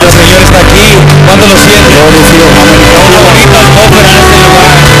de los 7. Gloria a Dios, amén. Una bonita atmósfera en este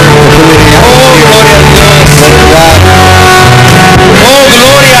lugar. Oh, gloria a Dios. Oh,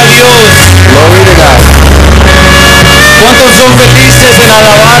 gloria a Dios. Glory to God. ¿Cuántos son felices en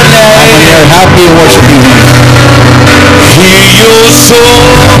alabarle a Él? We are happy in worshiping Him. Y yo soy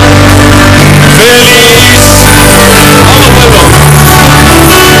feliz. Vamos, pueblo.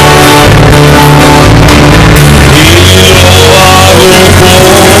 Y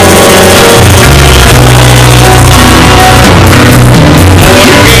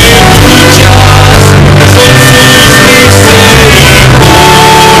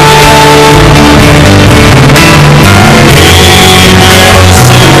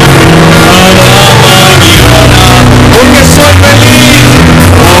lo porque soy feliz,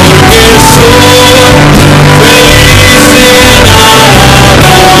 porque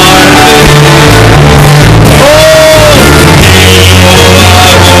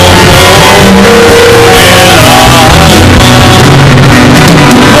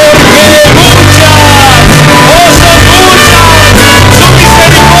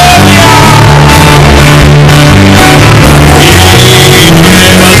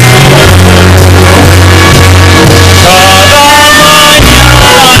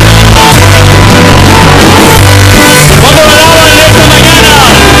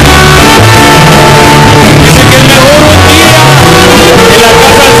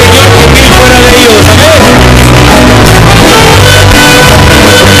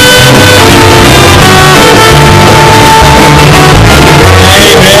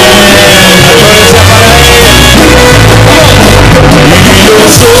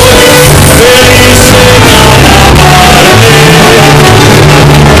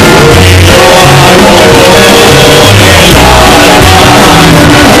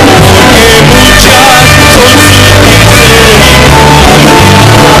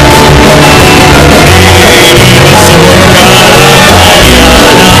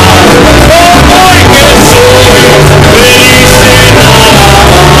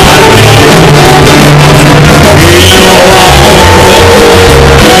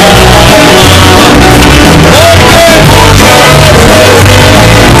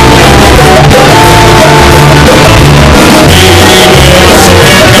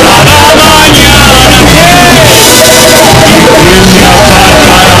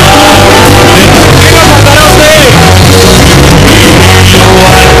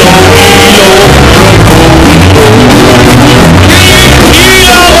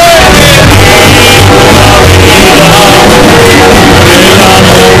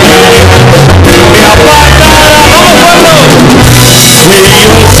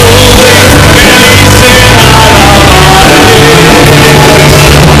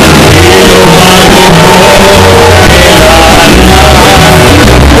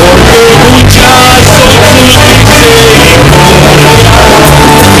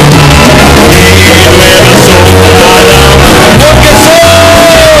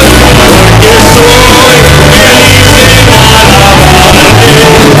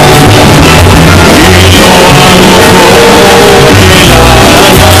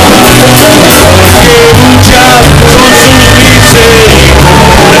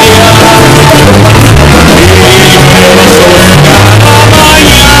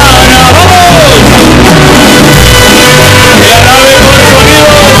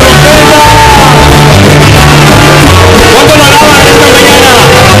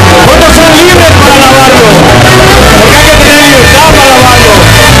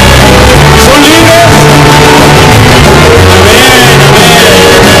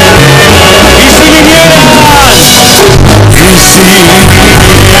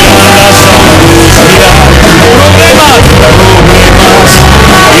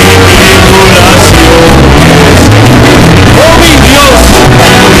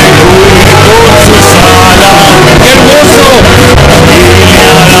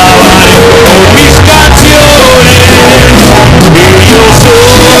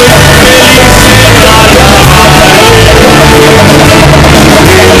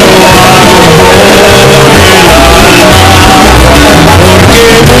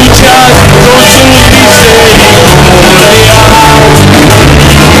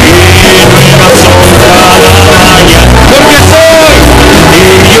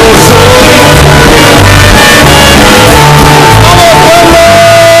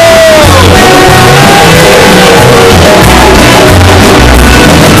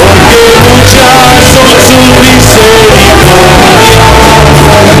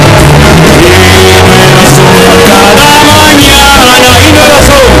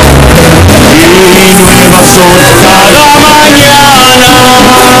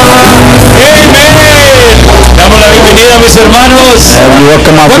mis hermanos? You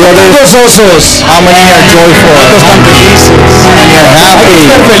welcome my ¿Cuántos están brothers. gozosos? How many are joyful? ¿Cuántos están felices? How many are Hay que happy?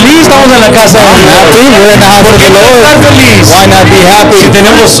 estar feliz, estamos en la casa de Dios. Happy? We're in the house of the Estar Lord. feliz. Why not be happy? Si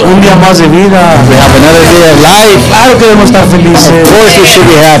tenemos un día más de vida, We have another day of life. claro que debemos estar felices. Of course we should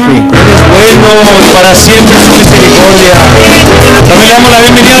be happy. Es bueno y para siempre su misericordia. También le damos la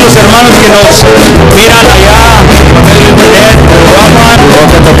bienvenida a los hermanos que nos miran allá a través del internet, trabajan.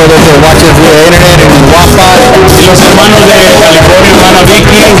 Welcome to brothers that watch us via internet and Wi-Fi. Y los hermanos de California, hermana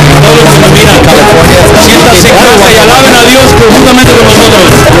Vicky, y todos los que nos miran. California. Siéntanse en casa y alaben a Dios conjuntamente con nosotros.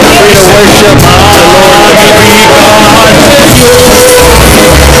 We're free to worship the Lord.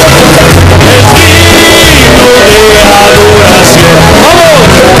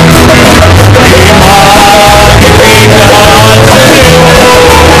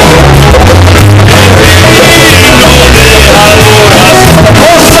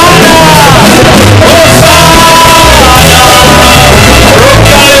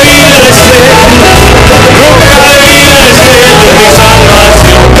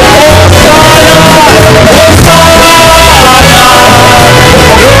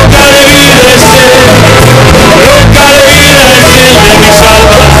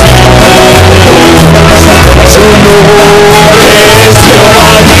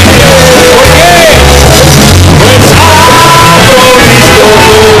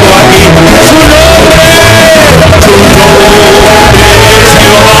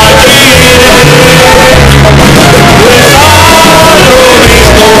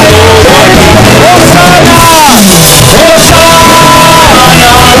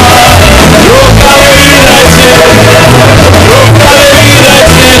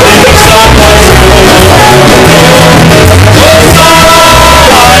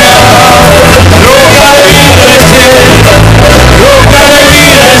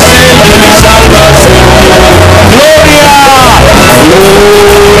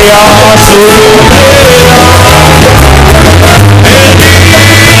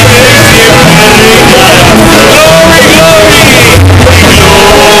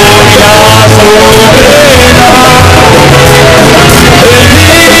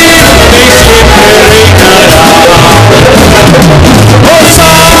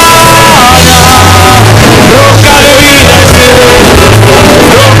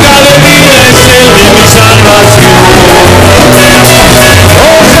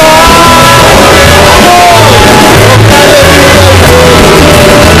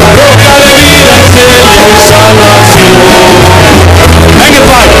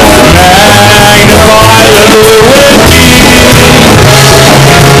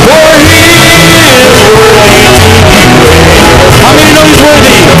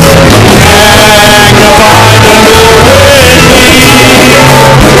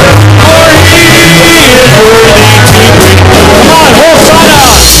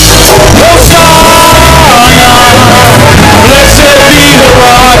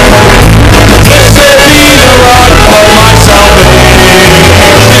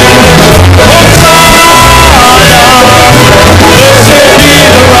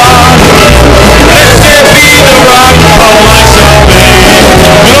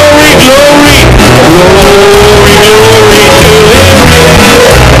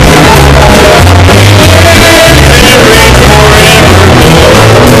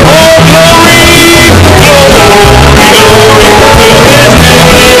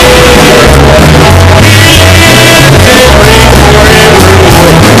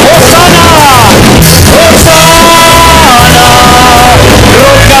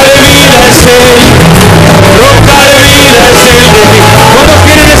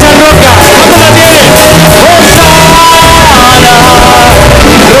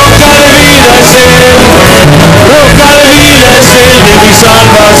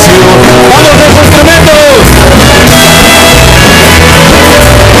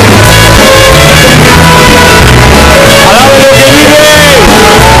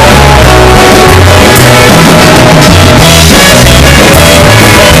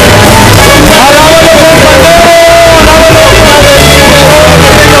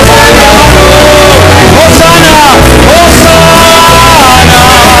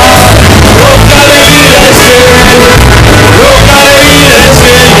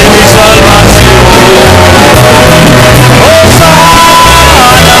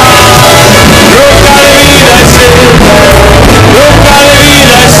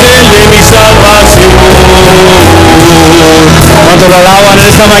 ¿Cuántos lo alaban en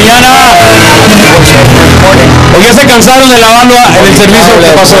esta mañana? ¿O ya se cansaron de alabarlo en el servicio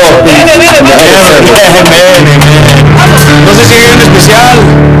que pasó? No sé si hay un especial.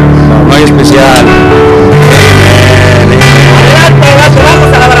 No hay especial.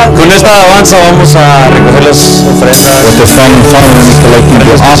 Con esta alabanza vamos a recoger las ofrendas. With the song and song, we're collecting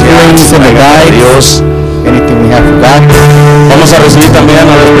the offerings and the tithes, anything we have forgotten. Vamos a recibir también a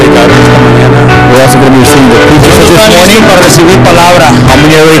los predicadores esta mañana. We're also going to be receiving the preachers ¿Cuántos this están listos morning. para recibir palabra? How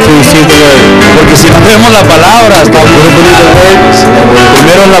many are ready to receive the word? Porque si no tenemos la palabra, estamos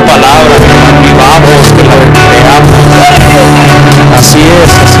primero la palabra, vamos, que la veamos. Así es,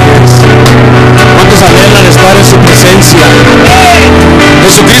 así es. ¿Cuántos anhelan estar en su presencia?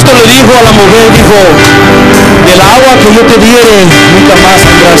 Jesucristo le dijo a la mujer, dijo, del agua que yo te diere, nunca más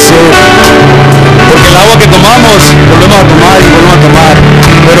tendrás sed. Porque el agua que tomamos, volvemos a tomar y volvemos a tomar.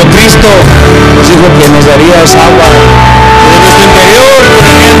 Pero Cristo nos dijo que nos daría esa agua. De nuestro interior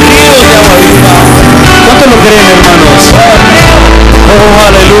correrían ríos de agua viva. ¿Cuántos lo creen, hermanos? Oh,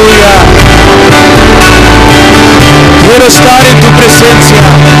 aleluya. Quiero estar en tu presencia.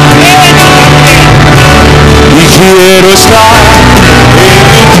 Y quiero estar en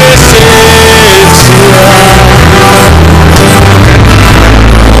tu presencia.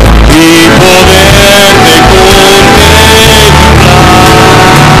 Y poderte contemplar.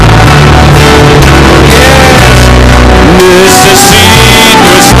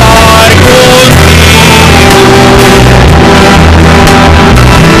 Necesito estar contigo.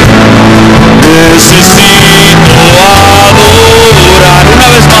 Necesito adorar. Una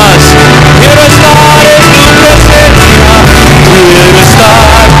vez más. Quiero estar en tu presencia. Quiero estar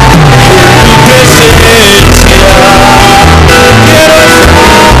en tu presencia. Quiero estar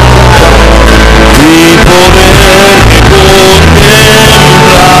y poderte contemplar.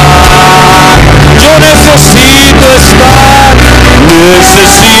 Yo necesito estar contigo.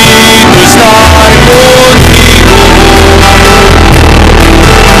 Necesito adorar.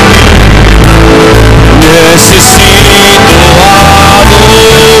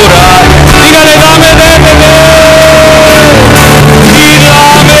 Dígale, dame de beber y dame de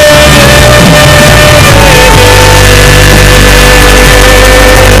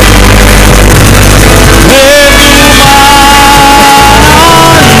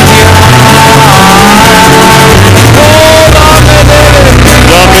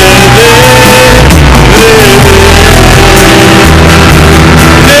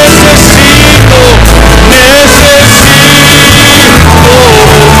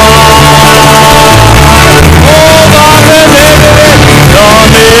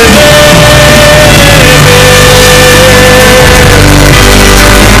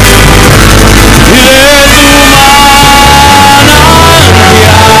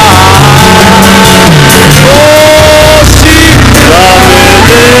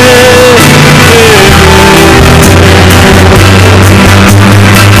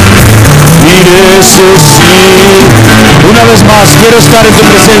Una vez más, quiero estar en tu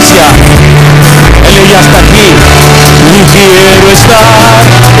presencia. Él ya está aquí. Y quiero estar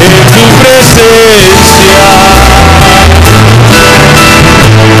en tu presencia.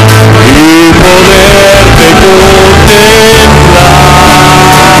 Y poderte contemplar.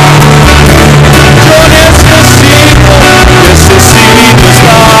 Yo necesito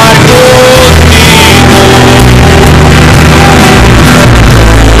estar contigo.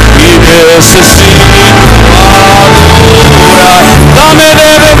 Y necesito adorar. Dame de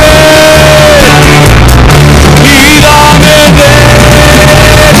beber y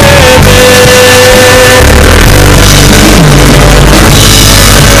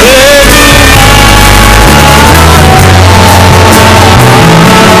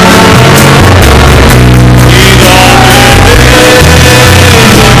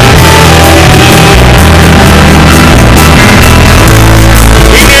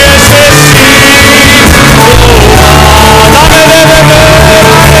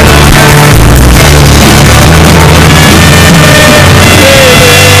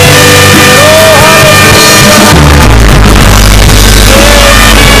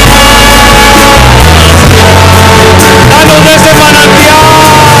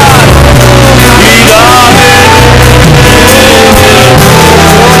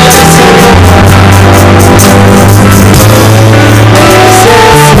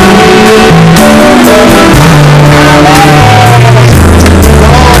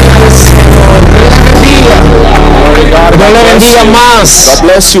dame de más. God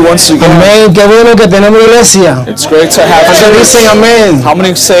bless you once again. Amén. Qué bueno que tenemos iglesia. It's great to have you. Dicen amén. How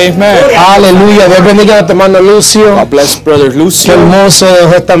many say amen? Aleluya. Dios bendiga a tu hermano Lucio. God bless brother Qué Lucio. hermoso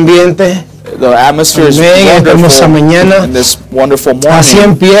dejó este ambiente. The atmosphere is Amén, esta hermosa wonderful mañana. in this wonderful Así en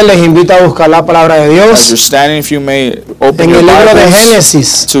morning. pie les invito a buscar la palabra de As Dios you're standing, if you may open en your el libro de Bibles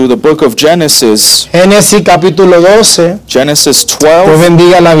Génesis. to the book of Genesis. Génesis capítulo 12. Genesis Dios 12.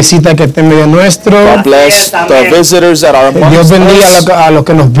 bendiga la visita que está en medio nuestro. God bless the visitors that are Dios amongst bendiga us. a los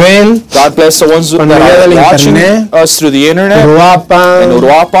que nos ven. God bless the ones Por that medio are del watching internet. us through the internet. Uruapan, En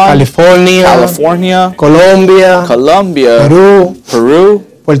Uruapan, California, California, Colombia, Colombia, Perú, Peru,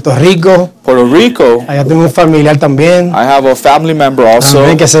 Puerto Rico. Puerto Rico. Allá tengo un familiar también. I have a family member also.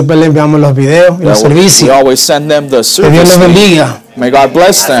 Amén, que siempre le enviamos los videos y los that we servicios. always send them the Que Dios service. los bendiga. May God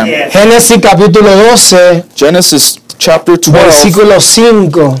bless them. Génesis capítulo 12, Genesis chapter 12 versículo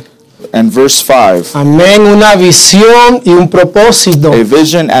 5. and verse 5. Amén, una visión y un propósito. A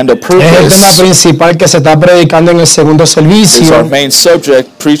vision and a Es el tema purpose principal que se está predicando en el segundo is our servicio. main subject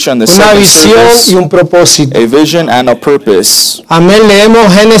preached on the Una second visión y service. un propósito. A vision and a purpose. Amén,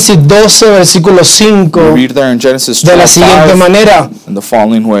 leemos Génesis 12, versículo 5 We read there in Genesis de la 12 siguiente 5 manera. in the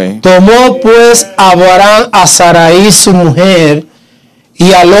following way. Tomó pues Abraham a Sarai su mujer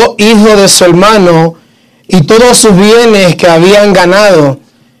y a los hijos de su hermano y todos sus bienes que habían ganado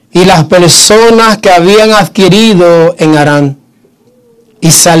y las personas que habían adquirido en Harán. Y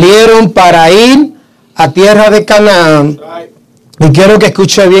salieron para ir a tierra de Canaán. Y quiero que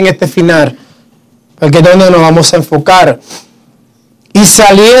escuche bien este final, porque es donde nos vamos a enfocar. Y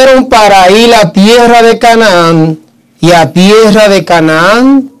salieron para ir a tierra de Canaán, y a tierra de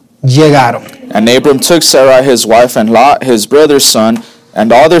Canaán llegaron. And Abram took Sarai his wife and Lot his brother's son,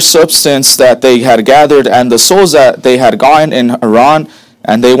 and all their substance that they had gathered, and the souls that they had gotten in Haran,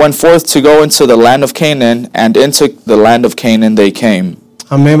 and they went forth to go into the land of Canaan, and into the land of Canaan they came.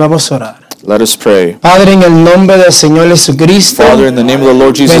 Amén, vamos a orar. Let us pray. Padre, en el nombre del Señor Jesucristo, Father, in the name of the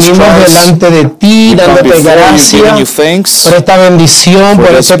Lord Jesus venimos Christ, delante de ti, we come dándote before you, giving gracias you thanks por esta bendición, for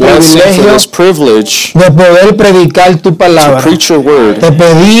por this este blessing, for privilegio this privilege de poder predicar tu to palabra. preach your word. Te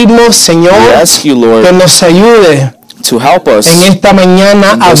pedimos, Señor, We ask you, que Lord, nos ayude to help us en esta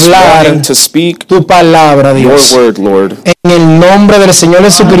mañana in a this hablar morning to speak tu palabra, your Dios. word, Lord. En el nombre del Señor In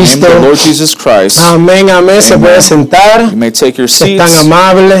the name Jesucristo. of the Lord Jesus Christ, Amén, amén. Se Amen. puede sentar. you may take your Es seats. tan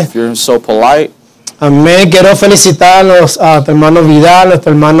amable. If you're so polite. Amén. Quiero felicitar a tu hermano Vidal, a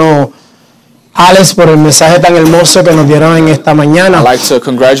nuestro hermano Alex por el mensaje tan hermoso que nos dieron en esta mañana. I'd like to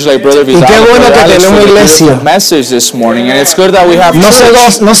congratulate Brother Vidal qué bueno and que Brother Alex tenemos for the iglesia. beautiful message this morning, and it's good that we have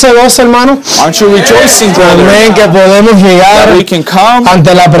No se goza, hermano. Aren't you rejoicing, brother? Amén. Que podemos That llegar we can come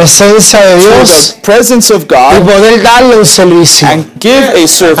ante la presencia de to Dios the presence of y God poder darle un servicio. and give a Amén.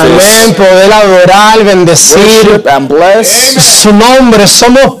 service, Poder adorar, bendecir worship and bless. su nombre.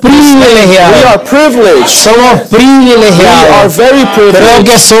 Somos We privilegiados. are privileged. Somos We are privilegiados. very Creo que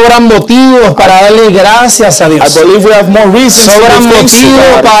privileged. sobran motivos para darle gracias a I Dios. believe we have more reasons to Sobran give thanks to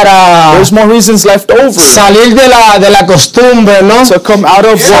motivos God. para There's more reasons left over salir de la costumbre, ¿no? to come out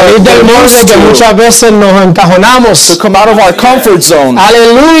of Salir what del we're molde used que to, muchas veces nos to encajonamos. come out of our comfort zone.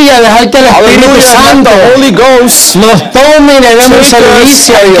 Aleluya, dejar que el Espíritu Hallelujah, let Santo the Holy Ghost nos tome y le dé un take us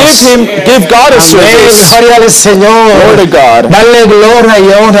servicio a and Dios. give God a Amén, service. gloria al Señor. Glory to God. Darle gloria y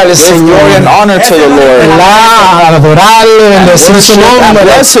honra al Give Señor. glory and honor to the Lord. ¿Verdad? Adorarle, bendecir su Worship and nombre.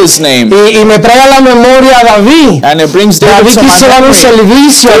 bless His name. Y me trae a la memoria a David. And it brings David David to quiso dar my un memory.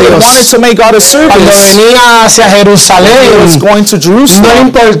 servicio a David wanted Dios. to make God a Cuando service. venía hacia He was Jerusalén, going to no le Jerusalem.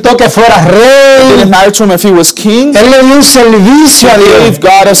 importó que fuera It rey. didn't matter to him if he was king. Él le dio un servicio a He Dios. gave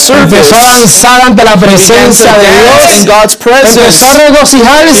God a Empezó a service. danzar ante la He began to presencia de dance in Dios. God's presence. Empezó a He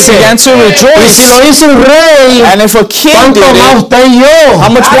regocijarse. began to Y si rejoice. lo hizo un rey, And if a king ¿cuánto did más it, usted y yo? how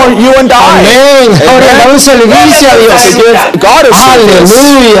much more you and I? Amén. Ahora da un servicio a To Dios. give God a service.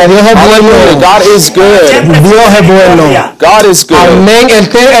 Aleluya. Dios es Hallelujah. bueno. God is good. Dios es bueno. God is good. Amén.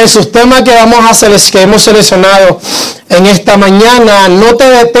 El sistema que que hemos seleccionado en esta mañana, no te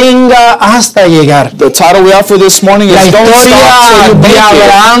detenga hasta llegar. The title we have for this morning La is Don't Stop Till historia You de Make It.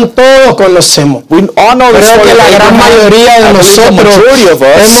 Abraham todos conocemos. We all know the Creo story que of la gran Abraham. mayoría de I believe the nosotros majority of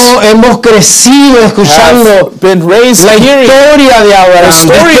us hemos crecido escuchando have been raised la hearing historia de Abraham,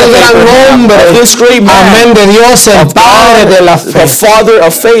 the story este of gran Abraham, hombre, of this great man, amén, de Dios, el of Padre God, de la the fe. Father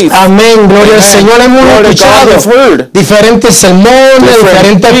of faith. Amén, gloria al Amen. Señor. Hemos Glory to God, escuchado we've heard diferentes sermones,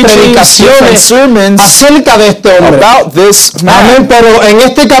 different diferentes preachings, different predicaciones sermons acerca de este hombre. about about this Amén, man. pero en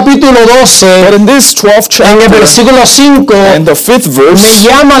este capítulo 12, But in this 12th en el chapter, versículo 5, in the 5th me verse,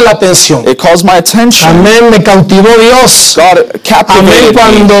 llama la atención. it calls my attention. Amén, me cautivó Dios. God Amén, captivated me.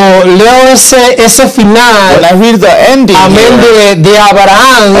 cuando leo ese When final, I read the ending amén, here de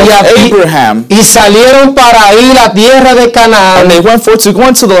Abraham of Abraham, y salieron para ir a tierra de and Canaán they went forth to go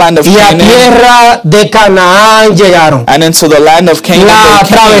into the land of y a Canaan, tierra de Canaán llegaron. and into the land of Canaan La they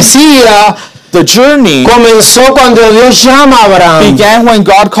came. travesía The journey comenzó cuando Dios llama a Abraham. began when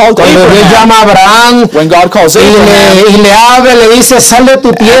God called Cuando Dios Abraham. llama a Abraham When God calls Abraham y le habla, le dice, sal de tu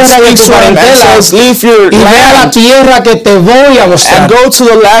and tierra, de speaks tu to him and parentela says, leave your y ve a la land tierra que te voy a mostrar. and go to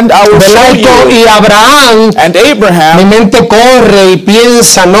the land I will show you. Y Abraham, And mi Abraham, mente corre y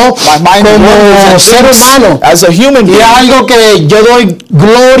piensa, ¿no? my mind Como wanders ser and humano. thinks as a human Y es being, algo que yo doy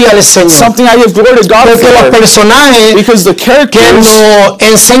gloria al Señor. something I give glory to God Porque los for, personajes because the que characters nos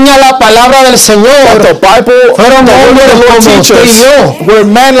enseña la palabra del that Señor the Bible, fueron the word hombres of the Lord como usted y teaches, yo. were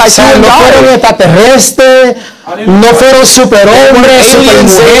men like O sea, you and no fueron I. extraterrestres, no fueron superhombres,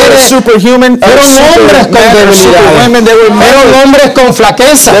 Aliens, they were supermujeres, superhuman, fueron hombres con supermen, or superwomen. debilidades, They were fueron men. hombres con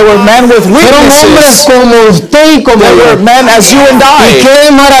flaqueza, They were men with fueron hombres weaknesses. como usted y como They were yo. men as you and Y I.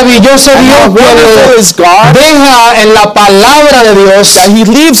 qué maravilloso And how Dios wonderful que is God deja en la palabra de Dios that He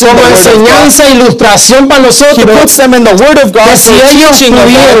leaves in the como Word of God. enseñanza e ilustración para He nosotros, puts them in the Word of God que for si ellos teaching of us,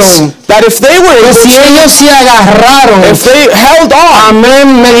 pudieron, that if they were que able si to, ellos se agarraron, if they held on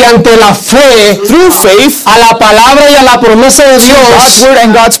amén, mediante la fe through faith a la palabra y a la promesa de to God's Dios Word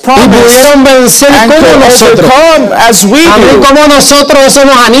and God's y promise, pudieron vencer and como could nosotros. overcome as we Amén, do, como nosotros, eso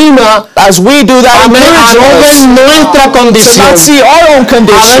nos anima, as we do, that amén, a no ver encourages nuestra us to condición, not see our own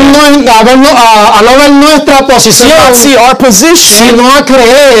condition, a no ver nuestra to posición, not see our position, sino a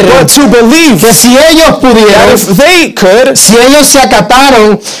creer but to believe que si ellos that pudieron, if they could, si ellos se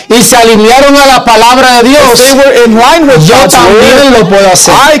acataron y se alinearon a la palabra de if Dios, they were in line with yo God's también Word, lo puedo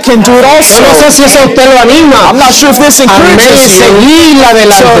hacer. I can do it Yo no sé also. si eso a usted lo anima. I'm not sure if this Amén, encourages you seguir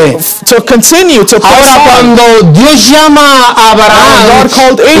adelante. to continue to press Ahora, on. cuando Dios llama a Abraham God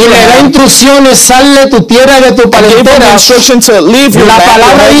called y le da Abraham, instrucciones, sal de tu tierra y de tu gave him the parentela, instruction to leave your la land,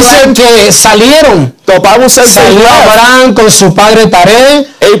 palabra your dice homeland. que salieron. The Bible says they Salió left. Abraham con su padre Taré,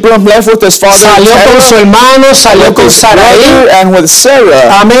 Abraham left with his father salió con su Terah, hermano, salió with con his Sarai. brother, and with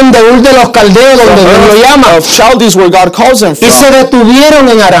Sarah, Amén, de Ur de los Caldeos, donde Dios lo llama. of Chaldees, where God calls him Y se from. detuvieron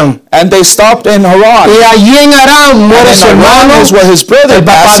en Aram. And they stopped in Haran. Y allí en Aram muere And su in Haran hermano, is where his brother el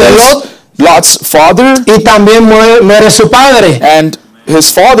papá de passes, Lot, Lot's father, y también muere su padre. and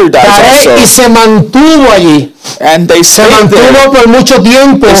his father dies Taré, y also. se mantuvo allí. And they Se stayed there. mantuvo por mucho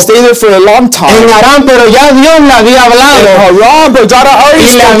tiempo They stayed there for a long en time. Aram, pero ya Dios le había In hablado Haran, but God already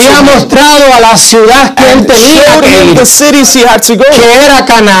y le spoke to había him mostrado a la ciudad que él and tenía showed que him ir, the cities he had to go. que era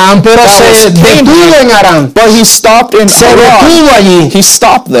Canaán, pero That was se Canaan. detuvo en Aram, But he stopped in se Haran. detuvo allí. He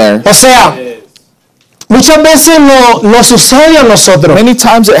stopped there. O sea, muchas veces no sucede a nosotros. Many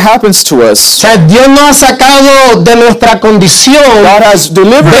times it happens to O us. sea, Dios nos ha sacado de nuestra condición, God has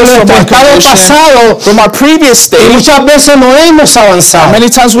delivered de us from nuestro our estado condition, pasado, from our previous y state. muchas veces no hemos avanzado. Many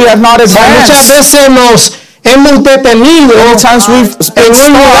times we have not O sea, muchas advanced. veces nos hemos detenido Many times we've en been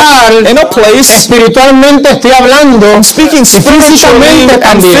un lugar, stopped in a place, espiritualmente estoy hablando, speaking spiritually físicamente and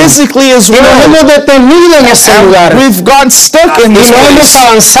también, physically as y nos well. hemos detenido en ese lugar, And we've gone stuck in y this no hemos place.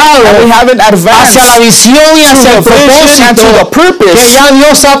 avanzado And we haven't hacia la advanced visión y hacia el to the vision and to the propósito que purpose ya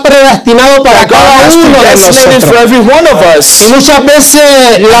Dios ha predestinado para that God cada has uno de predestinated for nosotros. every one of Y us. muchas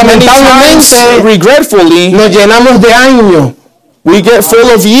veces, Many times, lamentablemente, regretfully, nos llenamos de años, we get full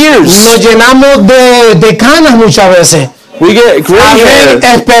of nos years. llenamos de canas muchas veces. We get gray Amén, hair.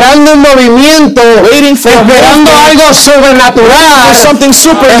 esperando un movimiento, Waiting for a esperando movement, algo sobrenatural, for something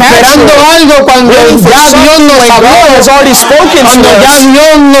esperando supernatural. algo cuando Waiting for ya Dios something nos when habló, God has already spoken cuando to ya us.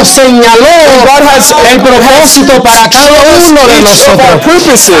 Dios nos señaló God has el propósito para cada uno de each of our nosotros.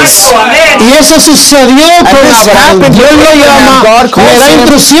 purposes. Y eso sucedió con this Abraham. happened Dios with lo Abraham. llama, God le calls da him,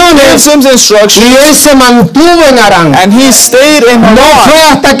 instrucciones gives him y instructions, él se mantuvo en Aram. and he stayed in No fue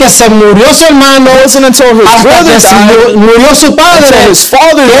Haran. hasta que se murió su hermano, It wasn't until his hasta brother que se died, murió su padre, until his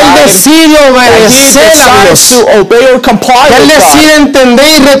father que él died, decide that he obedecer a decides Dios. to obey or comply Él with God. decide entender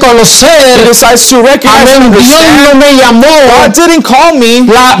y He reconocer, decides to recognize and amén, Dios understand. no me llamó, God didn't call me.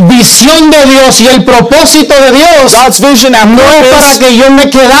 la visión de Dios y el propósito de Dios God's vision and no es para purpose que yo me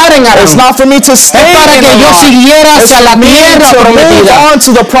quedara en is Aram, not for me to es stay para in que yo Haran. siguiera It's hacia la for me tierra to move prometida, on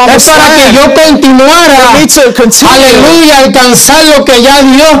to the es promised para que land. yo continuara, For me to continue aleluya, alcanzar lo que ya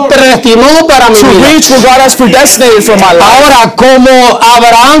Dios predestinó para mi to vida. reach what God has predestinated for my my life. Ahora, como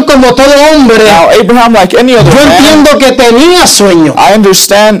Abraham, como todo hombre, Now, Abraham, like any other yo man, entiendo que tenía sueño, I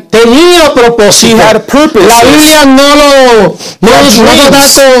understand tenía he propósito. had purposes. La Biblia no da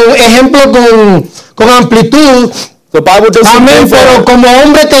con ejemplo con amplitud. The Bible doesn't Amén, give pero como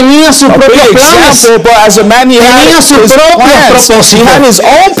hombre tenía sus a big propios planes. example, but as a man he Tenía had sus his propios plans. He had his propósitos.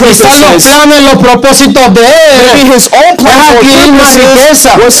 own Quizás los purposes. planes, los propósitos de Maybe él his own plan era or adquirir más purposes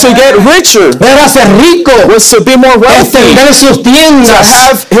riqueza, was to get richer, era ser rico, was to be more wealthy, extender sus tiendas, to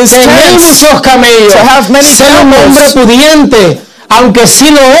have his tener tents, muchos camellos, to have many ser un hombre camels, pudiente, aunque sí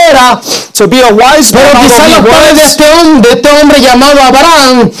lo era. to be a wise man. Pero quizás los planes de este hombre llamado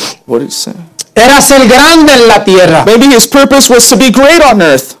Abraham What did he say? era ser grande en la tierra. Maybe his purpose was to be great on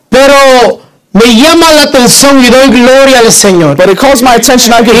earth. Pero me llama la atención y doy gloria al Señor. But it calls my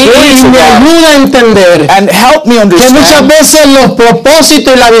attention. I give glory Y to me God ayuda a entender and help me que muchas understand veces los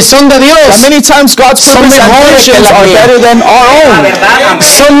propósitos y la visión de that Dios many times God's son purpose and mejores que visions las are mías. better than our own.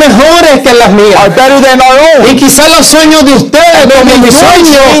 Son mejores que las Are mías. better than our Y own. quizás los sueños de ustedes, como Maybe mis your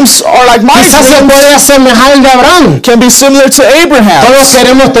sueños, dreams are like my quizás se dreams, puede asemejar al de Abraham. can be similar to Abraham. Todos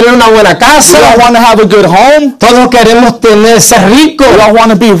queremos tener una buena We all casa. want to have a good home. Todos queremos ser ricos. We all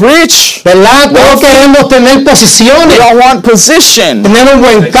want to be rich. ¿Verdad? Todos queremos tener posiciones. We all want position. Tener un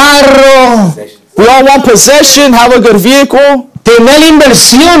buen carro. We all want possession, have a good vehicle, Tener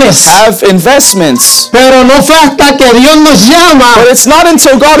inversiones. have investments. Pero no fue hasta que Dios nos llama But it's not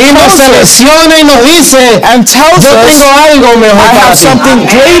until God y nos calls us selecciona y nos dice, and tells yo tengo us, algo mejor I para have ti. something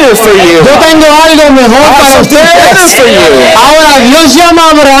greater for you. Yo tengo algo mejor I have para something better for ustedes. you. Ahora Dios llama a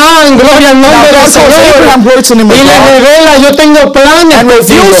Abraham, gloria al Now nombre del God calls Señor, Abraham, glory to the name y of le God, revela, yo tengo planes and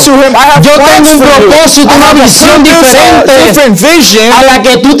reveals to contigo. him, I have Yo plans tengo un for you. propósito, I una have a visión purpose, a diferente different vision a la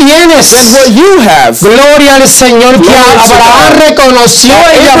que tú tienes. than what you have. Gloria al Señor, que Glory to Abraham God. reconoció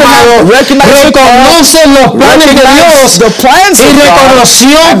el Abraham llamado, recognized reconoce los planes de Recognize Dios the plans y of God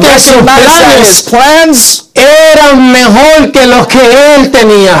reconoció and que sus recognize that his planes plans eran mejor que los que él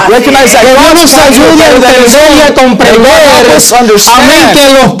tenía. recognize that Que Dios God's nos plans were ayude a better than his entender y a own. And God comprender, help us amén, understand que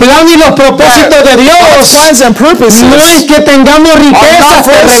los planes y los propósitos de God's Dios plans and purposes no es que tengamos are riquezas not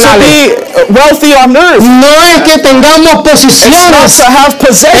for us to terrenales, be wealthy on earth. no es que tengamos It's not posiciones to have en esta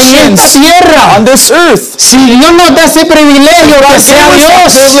possessions tierra. on this earth. Si Dios nos da ese privilegio, que sea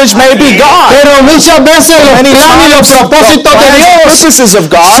Dios. Privilege may be God. Pero muchas veces los Many planes y los times the propósitos de plans and Dios purposes of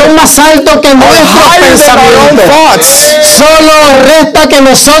God son más altos que are nuestros higher than our own pensamientos. thoughts. Solo resta que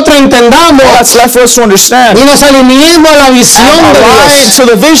nosotros entendamos That's left for us to understand. y nos alineemos a la visión And de align Dios. to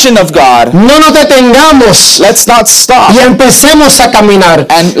the vision of God. No nos detengamos Let's not stop y empecemos a caminar.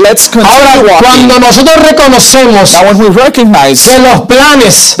 and let's continue Ahora, walking. cuando nosotros reconocemos Now when we recognize que los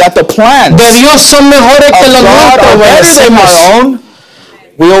planes that the plans de Dios son mejores que of los God are nuestros, better than obedecemos. our own,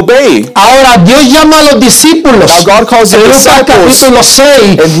 we obey. Ahora, Dios llama a los discípulos. Now God calls the En Lucas disciples capítulo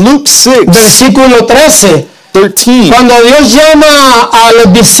 6, in Luke 6, versículo 13. 13. Cuando Dios llama a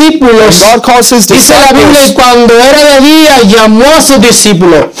los discípulos, God calls his dice la Biblia, y disciples, cuando era de día llamó a sus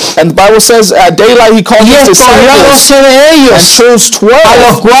discípulos and the Bible says at daylight he called y his escogió a disciples 12 de and ellos, chose a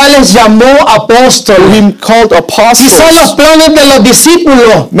los 12 cuales llamó apóstoles. he called Quizás los apostles. planes de los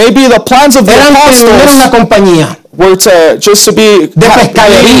discípulos Maybe the plans of the eran tener una apostles compañía were to just to be de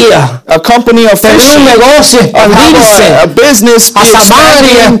pescadería, a company of tener un fishing, negocio, expandirse a business, a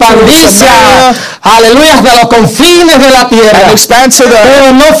Samaria, expandirse aleluya, hasta los confines de la tierra. and expand to the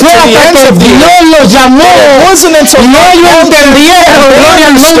Pero no fue to the hasta ends que of the Dios earth. los llamó It wasn't until y God ellos called them entendieron, gloria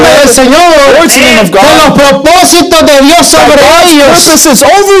al nombre del Señor, Glory to the name of que God. los propósitos de Dios sobre God's ellos purposes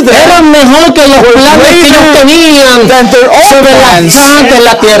over them eran mejor que los planes que ellos tenían than their own sobre la plans faz de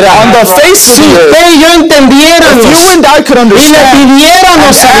la tierra. on the face of Si the earth. usted y yo entendiéramos If you and I could y le understand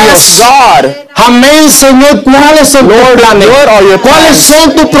pidiéramos a and Dios, ask God, amén, Señor, ¿cuáles son tus planes? what are your ¿Cuáles plans?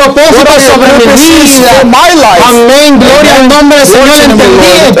 son tus What are propósitos your sobre mi purposes vida? for my life? Amén, gloria al nombre del Señor. Glory to the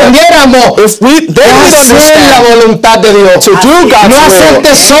Lord. Entendiéramos If we then we hacer la understand voluntad de Dios. to do God's No hacer will,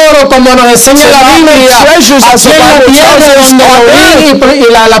 tesoro como nos enseña to la not make Biblia, treasures as aquí the en la Bible tierra tells us donde on earth,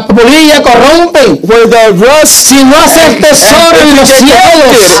 y la polilla corrompen, where the rust sino hacer tesoro en los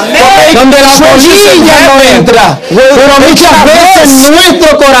cielos, donde la polilla no entra. Pero muchas veces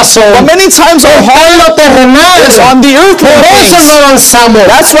nuestro corazón but many times our está en lo heart terrenal. is on the earthly Por eso things. no avanzamos.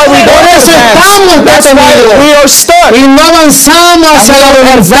 That's why we Por don't eso estamos advance. That's why detenidos. we are stuck. Y no avanzamos hacia la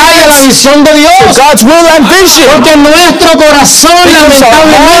voluntad y la visión de Dios. God's will and vision. Porque nuestro corazón Because our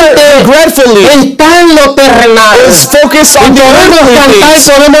heart, lamentablemente regretfully, está en lo terrenal. is focused on the Podemos earthly cantar, things.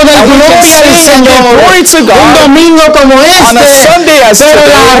 podemos dar And we can gloria al sing and give Señor glory to un God domingo como on a este, Sunday as pero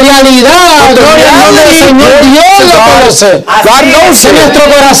la today. realidad realidad, gloria al nombre del Señor, Dios lo conoce. God knows Que it. nuestro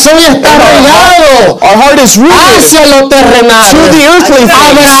corazón está arraigado Our heart is rooted hacia lo terrenal. to the earthly things.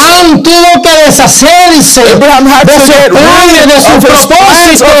 Abraham tuvo que deshacerse Abraham had de to sus get planes, rid de sus of his plans,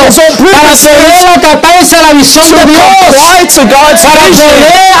 of his own propósitos, para poder acatarse a la visión de Dios, comply to God's para vision,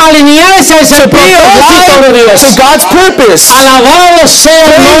 poder alinearse a ese be propósito de aligned Dios. to God's purpose. Alabado sea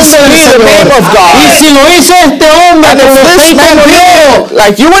el nombre Praise del be the name Señor. of God. Y si lo hizo este hombre, And como if usted this y man como did yo, it,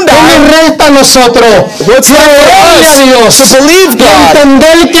 like you and ¿qué nos I, resta a nosotros? what's left Creerle for a Dios us to believe y God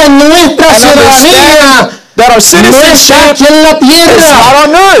entender que nuestra and ciudadanía understand that our no está citizenship aquí en la is tierra. not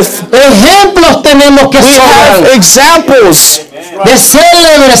on earth. Ejemplos tenemos que We have sobran examples. de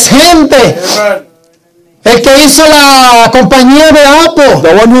célebres gente. El que hizo la compañía de Apple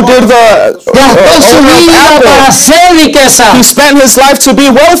The one who did the gastó su owner of vida para Apple, hacer riqueza. he spent his life to be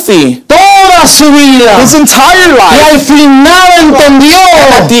wealthy, Toda su vida. his entire Y life. al final entendió.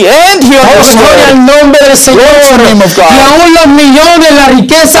 At the end, he Gloria al understood nombre del Señor. Glory to the name of God. Y aún los millones, la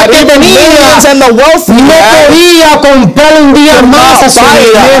riqueza that que even tenía, millions and the wealth he no had podía comprar un día could más a not su buy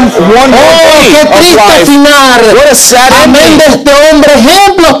vida. him one more Oh, day qué of triste life. final. What a sad Amén de ending este hombre.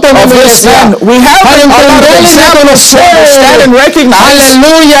 Ejemplos of tenemos this ya. man. We have Para a lot of entender y examples to understand and recognize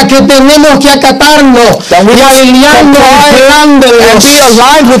aleluya, que tenemos que acatarnos that we y must alinearnos al comply plan de and Dios. be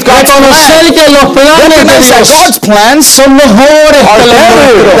aligned with God's plan. Reconocer que los planes de Recognize that Dios God's plans son mejores are que los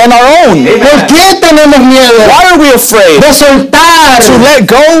better nuestros. than our own. ¿Por qué tenemos miedo Why are we afraid de soltar? to let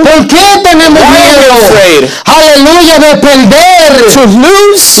go? ¿Por qué tenemos Why are we miedo? afraid Aleluya, de perder to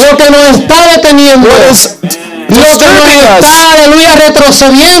lose lo que nos está deteniendo. what is Lo que nos disturbing us? está, aleluya,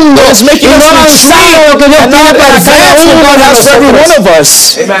 retrocediendo What is y making no us avanzar retreat lo que Dios and tiene not para cada advance what uno God de has for every nosotros. one of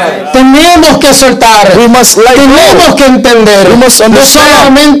us? Tenemos que soltar. We must let Tenemos go. que entender. We must No understand.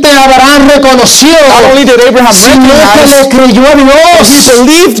 solamente Abraham reconoció, Not only did Abraham sino que recognize, le creyó a he Dios.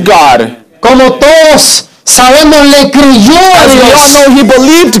 believed God. Como todos sabemos, le creyó a As we all Dios. know, he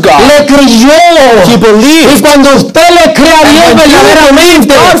believed God. Le creyó. He Y believed. cuando usted le cree a Dios And when you believe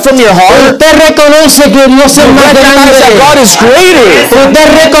verdaderamente, God from your heart, usted reconoce que Dios es you más recognize that God grande. is greater. Usted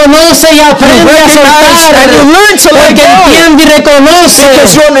reconoce y You aprende a recognize soltar. and you learn to let Porque go. entiende y reconoce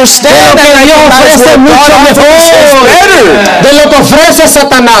Because you understand que and Dios recognize ofrece what mucho God offers is mejor better de lo que ofrece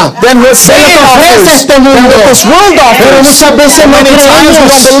Satanás. than what Satan ofrece offers, este than mundo. what this world Pero offers. muchas veces no Many times we don't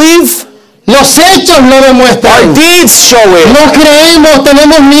creemos. believe. Los hechos lo Our demuestran. deeds show it. No creemos,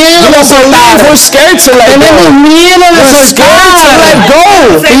 tenemos miedo We de don't soltar. believe. We're scared to let Tenemos go. miedo de We're scared to let soltar.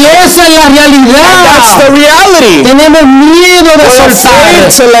 go. Y esa es la And that's the realidad. reality. Tenemos miedo de We're afraid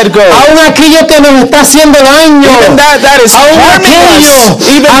soltar. to let go. Aún aquello que nos está haciendo daño. Even that is Aún harming us. aquello,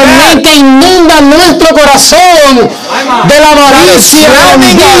 Even amén, that que inunda nuestro corazón de la that is avaricia, de la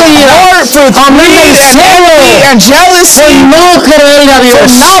drowning our envidia, heart with amén, greed del and celo, envy and por jealousy, no creerle a for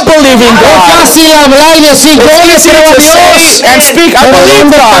Dios. not believing Es God. fácil hablar y decir, yo le It's easy creo a to Dios. say and speak, I Pero believe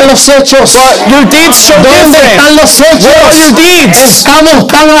 ¿dónde están God. los hechos? But your deeds show ¿Dónde están different. los Where are your hechos? deeds? Estamos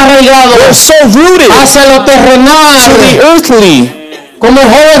tan We're arraigados so rooted hacia lo to the terrenal, earthly, como el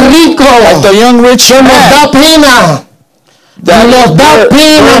joven rico, like the young rich que nos man. da pena. That Nos da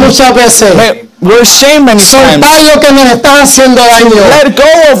pena muchas veces we're ashamed many soltar times. lo que nos está haciendo daño. Let go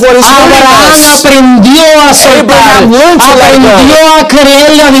of what is hurting Abraham us. aprendió a soltar, Abraham learned to let go. aprendió a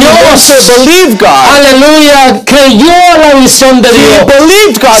creerle a He learned to Dios. believe God. Aleluya, creyó a la visión de He Dios.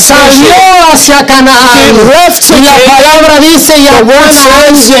 believed God's Salió vision. hacia He Canaán. left to Y la Canaan. palabra dice, y a The word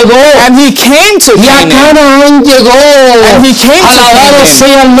Canaán says, llegó. and he came to Y a Canaan. Canaán llegó. And he came to Alabado Canaan.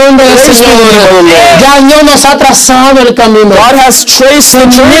 sea el nombre del Praise the name of the Señor. Lord. Ya Dios nos ha trazado el camino. God has traced the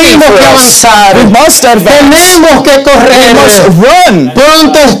journey Tenemos for que us. avanzar. We must advance. Tenemos que We correr. must run.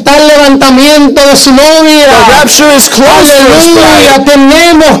 Pronto está el levantamiento de su novia. The rapture is close for his Aleluya, bride.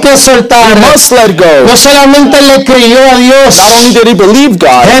 tenemos que soltar. We must let go. No solamente le creyó a Dios. Not only did he believe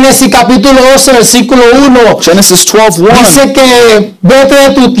God, Génesis capítulo 12, versículo 1. Genesis 12:1, Dice que vete de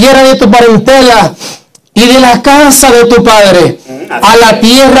tu tierra y de tu parentela y de la casa de tu padre a la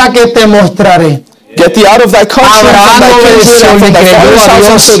tierra que te mostraré. get thee out of thy country, and from thy kindred, and from thy father's house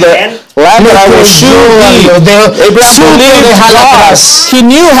unto the land that I will shew thee. Abraham believed God. He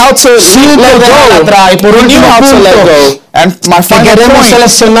knew how to let go. He knew how to let go. And my Que final queremos point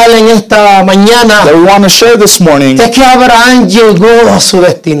seleccionar en esta mañana that we want to share this morning es que Abraham llegó a su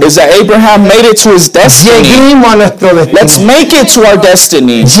destino. is that Abraham made it to his destiny. Lleguemos a nuestro Let's destino. make it to our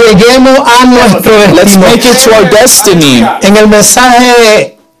destiny. Lleguemos a nuestro Let's destino. make it to our destiny. En el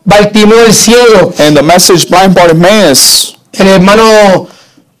mensaje Bartimeo el ciego, And the message, blind Bartimaeus, el hermano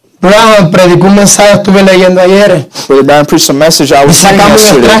Branham predicó un mensaje, estuve leyendo ayer. Brother Branham preached a message I was reading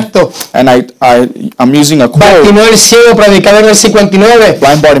yesterday, and I'm using a quote. Bartimeo el ciego predicaba en el 59.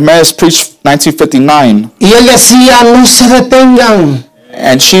 Blind Bartimaeus preached 1959. Y él decía, no se detengan.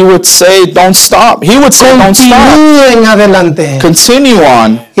 And she would say, don't stop. He would say, don't stop. Continúen adelante. Continue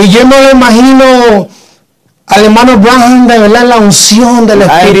on. Y yo me lo imagino al hermano Branham de verdad la unción del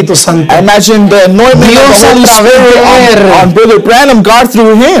Espíritu Santo. I imagine the anointment of the Holy Spirit on Brother Branham, God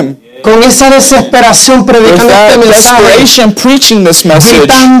through him. Con esa desesperación predicando este mensaje, preaching this message,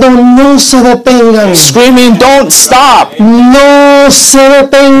 gritando no se detengan, screaming don't stop, no se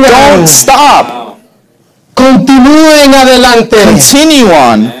detengan, don't stop, continúen adelante, continue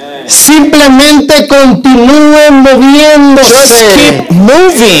on. Simplemente continúen moviéndose. Just keep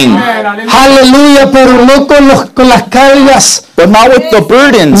moving. Aleluya, pero no con las cargas. But not with the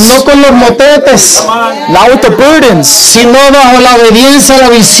burdens. No con los motetes. Not with the burdens. Sino bajo la obediencia, la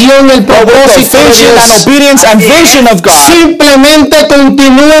visión, el propósito de Dios. Obedience and vision of God. Simplemente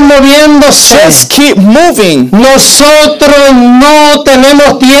continúen moviéndose. Just keep moving. Nosotros no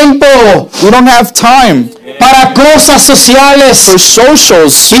tenemos tiempo. We don't have time para cosas sociales, for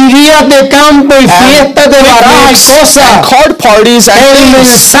socials, y días de campo y fiestas de baraja y cosas. Card parties and el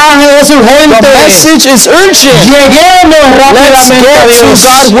mensaje es urgente. The message is urgent. Lleguemos rápidamente a Dios.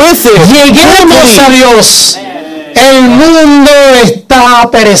 Lleguemos a Dios. El mundo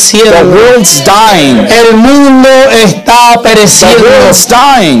está pereciendo. The world's dying. El mundo está pereciendo. The world's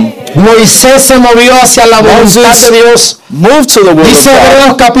dying. Moisés se movió hacia la voluntad de Dios. Dice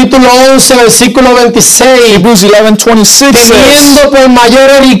Hebreos capítulo 11, versículo 26. Hebrews 11:26. Teniendo por mayor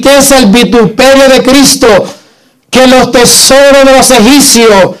riqueza el vituperio de Cristo que los tesoros de los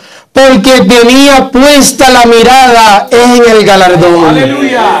egipcios, porque tenía puesta la mirada en el galardón.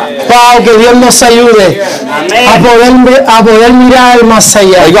 Aleluya. Wow, que Dios nos ayude a poder mirar más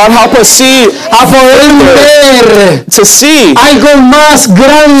allá. May God help us see, a poder ver to see algo más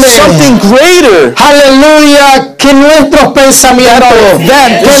grande, something greater. Aleluya, que nuestros pensamientos,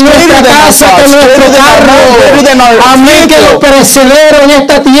 que nuestra casa, que nuestro carro. Amén, que lo perecedero en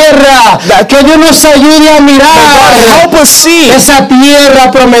esta tierra, que Dios nos ayude a mirar esa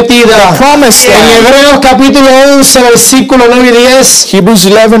tierra prometida. En Hebreos capítulo 11, versículo 9 y 10. Hebrews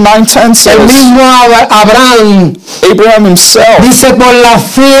 11:9-10 says, el mismo Abraham himself, dice, por la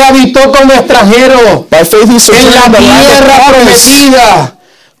fe habitó como extranjero en la tierra prometida,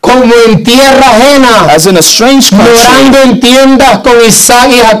 como en tierra ajena, as in a strange country, morando en tiendas con Isaac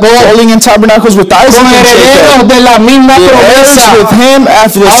y Jacob, dwelling in tabernacles with Isaac and Jacob, de la misma promesa. With him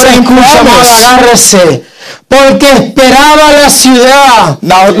after the same promise. Porque esperaba la ciudad.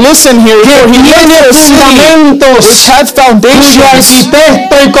 Now listen here, que tiene fundamentos, cuyo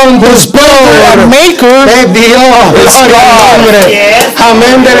arquitecto y constructor, maker, es Dios.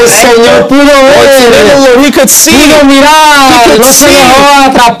 Amén del Señor. Pudo ver, pudo mirar, no se dejó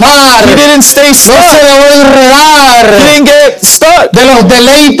atrapar, no se dejó enredar de los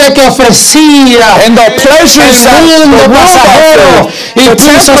deleites que ofrecía el mundo pasajero, y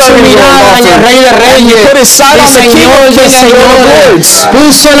puso su mirada en el Rey de Reyes, el Señor de Señores.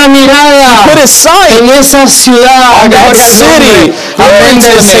 Puso la mirada en esa ciudad, amén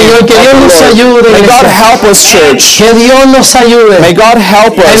del Señor. Que Dios nos ayude. May God help us, church. Que Dios nos ayude. May God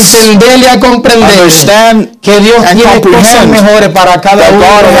help us entender y a comprender que Dios tiene cosas mejores para cada uno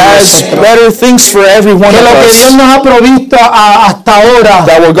de nosotros. Better things for every one que lo que Dios nos ha provisto hasta ahora,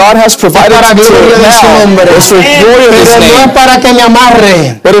 that what God has provided para gloria de su nombre, pero no es para que me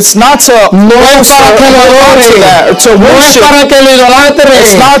amarre, but it's not to no es para que lo adore, no es para que lo idolatre, no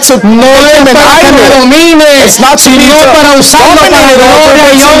es para que me domine, sino para usarlo para la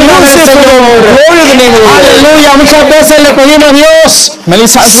gloria y honra del Señor. Aleluya. Muchas veces le pedimos a Dios,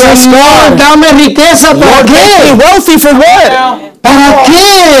 Señor, dame riqueza. ¿Para qué? Wealthy for what? ¿Para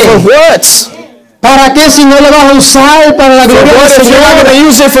qué? For what? ¿Para qué si no lo vas a usar para la gloria del Señor? Para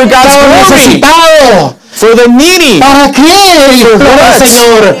los necesitados, for the needy. ¿Para qué?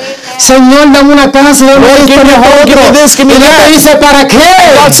 Señor, Señor, dame una casa, dame esto, mejor. Y Dios te dice, ¿para qué?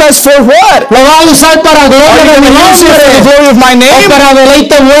 God says, for what? ¿Lo vas a usar para gloria de mi nombre? ¿O para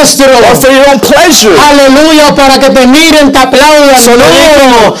deleite nuestro? Or for your own pleasure? Aleluya, para que te miren, te aplaudan.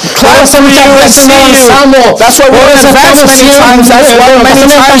 No, por eso muchas veces no avanzamos. That's why we're advanced many times. That's why many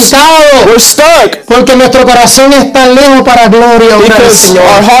times we're stuck. Porque nuestro corazón está lejos para gloria. Because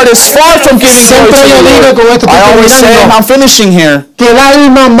our heart is far from giving glory to the Lord. I always say, and I'm finishing here, que el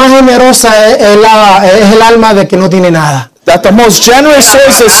alma más generosa es el alma de que no tiene nada. That the most generous soul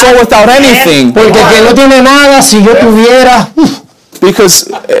is a soul without anything. Porque que no tiene nada, si yo tuviera, Because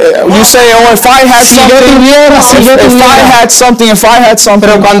you say, oh, if I had something,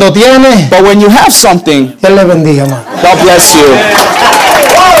 Pero cuando tiene, but when you have something, Dios le bendiga, hermano. God bless you.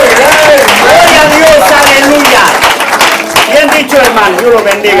 Gloria a Dios, aleluya. Bien dicho, hermano, Dios lo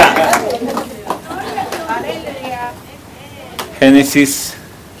bendiga. Génesis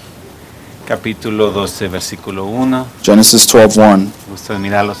capítulo 12, versículo 1. Genesis 12:1. Gusto de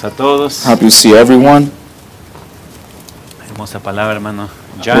mirarlos a todos. Happy to see everyone. Hermosa palabra, hermano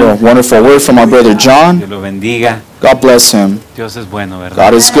A John. wonderful word from our brother John. Dios lo bendiga. God bless him. Dios es bueno,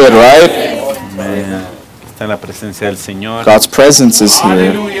 ¿verdad? God is good, right? Está en la presencia del Señor. God's presence is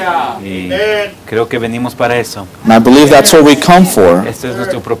here. Y creo que venimos para eso. And I believe that's what we come for. Este es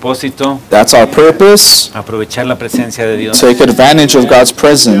nuestro propósito. That's our purpose. Aprovechar la presencia de Dios. Take advantage of God's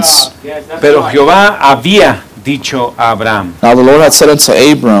presence. Pero Jehová había dicho a Abraham. Now the Lord had said unto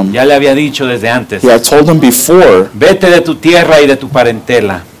Abram, Ya le había dicho desde antes. He had told him before, Vete de tu tierra y de tu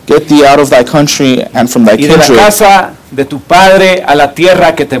parentela. get thee out of thy country and from thy Y de la kindred, casa de tu padre a la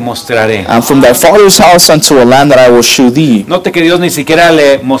tierra que te mostraré. and from thy father's house unto a land that I will shew thee. Note que Dios ni siquiera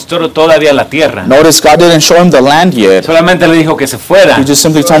le mostró todavía la tierra. Notice God didn't show him the land yet. Solamente le dijo que se fuera. He just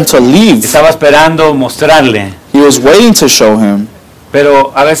simply told him to leave. Estaba esperando mostrarle. He was waiting to show him.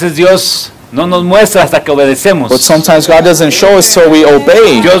 Pero a veces Dios no nos muestra hasta que obedecemos. But sometimes God doesn't show us till we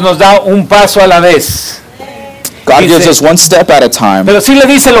obey. Dios nos da un paso a la vez. God gives Dice- us one step at a time. Pero sí le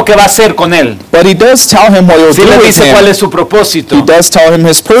dice lo que va a hacer con él. But He does tell him what He'll Sí do le with dice cuál him. es su propósito. He does tell him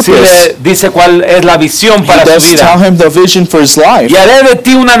His Sí purpose. le dice cuál es la visión He para su does tell vida. him the vision for his life. Y haré de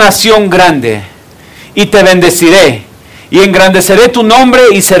ti una nación grande y te bendeciré y engrandeceré tu nombre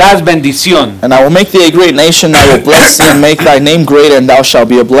y serás bendición. And I will make thee a great nation, I will bless thee and make thy name great, and thou shalt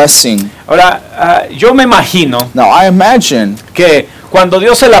be a blessing. Ahora, yo me imagino Now I imagine que cuando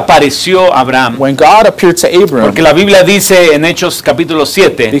Dios se le apareció a Abraham, when God appeared to Abram, porque la Biblia dice en Hechos capítulo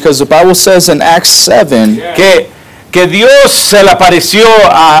 7 because the Bible says in Acts 7 que Dios se le apareció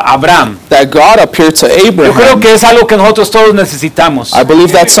a Abraham. that God appeared to Yo creo Abraham. que es algo que nosotros todos necesitamos. I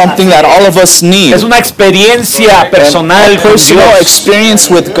believe that's something that all of us need. Es una experiencia personal A con personal Dios, experience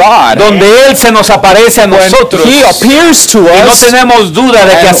with God. donde Él se nos aparece a When nosotros He appears to y no us, tenemos duda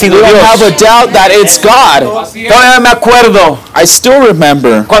de que ha and sido we don't have Dios. a doubt that it's God. Todavía me acuerdo I still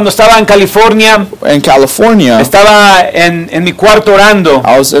remember cuando estaba en California, in California, estaba en mi cuarto orando,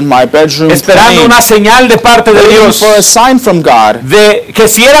 I was in my bedroom esperando praying, una señal de parte de waiting Dios, for a sign from God, de que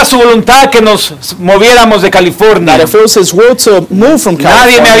si era su voluntad que nos moviéramos de California. that if it was His will to move from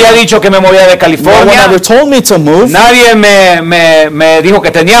Nadie me había California. dicho que me moviera de No one California. ever told me to move. Nadie me dijo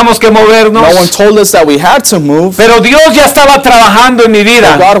que teníamos que No one movernos. told us that we had to move. Pero Dios ya estaba trabajando en mi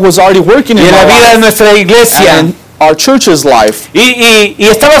vida God was already working y in en la my vida de life nuestra iglesia. and in our church's life. Y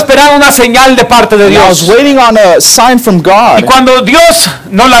estaba esperando una señal de parte de And I was Dios. waiting on a sign from Y God. cuando Dios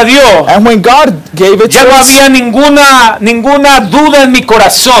nos la dio, And when God gave it ya to no us, había ninguna duda en mi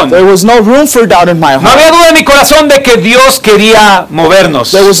corazón. there was no room for doubt in my No había heart. duda en mi corazón de que Dios quería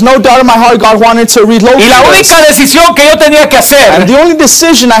movernos. There was no doubt in my heart God wanted to relocate Y la única us. decisión que yo tenía que hacer And the only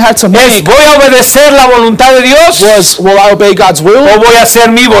decision I had to es: make ¿voy a obedecer la voluntad de Dios was, will I obey God's will o or voy a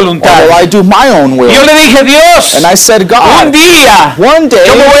hacer mi voluntad? will I do my own Y yo will? le dije: Dios, And I said, un God, día one day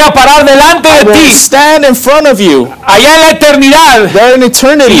yo me voy a parar delante I de will ti, stand in front of you allá en la eternidad, there in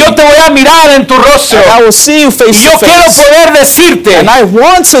eternity, y yo te voy a mirar en tu rostro. and I will see you Y face yo to quiero face. poder decirte, And I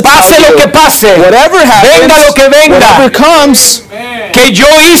want to tell pase lo que you, pase, whatever venga lo que happens, venga, whatever comes, que yo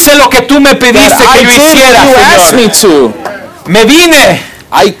hice lo que tú me that pediste I que yo did what hiciera, you asked me Señor. to. Me vine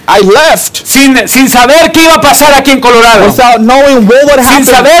I left sin saber qué iba a pasar aquí en Colorado, without knowing what would happen,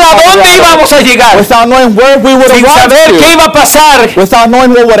 sin saber a dónde íbamos a llegar, without knowing where we would sin arrive saber qué to, iba a pasar. without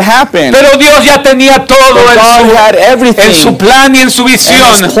knowing what would happen. Pero Dios ya tenía todo But God had en su everything plan y en su in His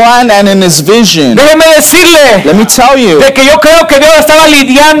visión. plan and in His vision. Déjeme decirle Let me tell you de que yo creo que Dios estaba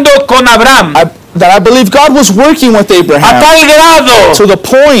lidiando con Abraham that I believe God was working with a Abraham tal grado to the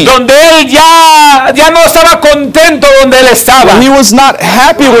point donde él ya no estaba contento donde él estaba. where he was not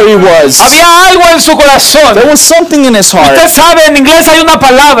happy where he was. Había algo en su corazón. There was something in his heart. Usted sabe, en inglés hay una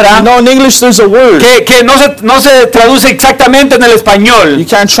palabra You know, in English there's a word. que no se traduce exactamente en el You español.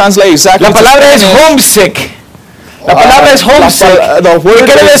 can't translate exactly. La to palabra es Spanish. homesick. La palabra es homesick. The Que word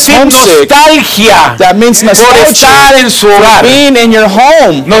quiere is decir homesick. nostalgia That means por estar nostalgia en su hogar. being in your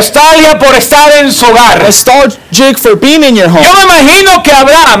home. Nostalgia por estar en su hogar. Nostalgic for being in your Yo home. me imagino que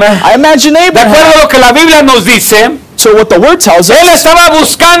Abraham, I imagine de acuerdo a Abraham, lo que la Biblia nos dice, to what the word tells Él us. estaba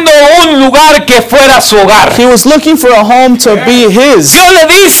buscando un lugar que fuera su hogar. He was looking for a home to be his. Dios le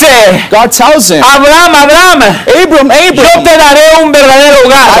dice, God tells him, Abraham, Abram, yo te daré un verdadero I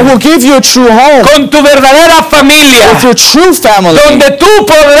hogar will give you a true home con tu verdadera familia, with your true family, donde tú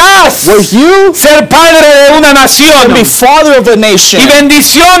podrás where you ser padre de una nación be father of a nation y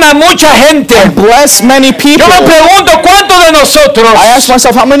bendición a mucha gente. and bless many people. Yo me pregunto cuántos de nosotros I ask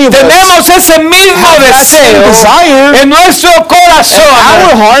myself, how many of us tenemos ese mismo have that same deseo desire en nuestro in our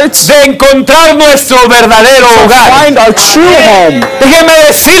corazón hearts de encontrar nuestro verdadero to hogar. find our true home? Déjeme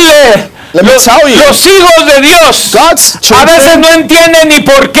decirle, Let me tell you, los hijos de Dios God's a veces children no entienden ni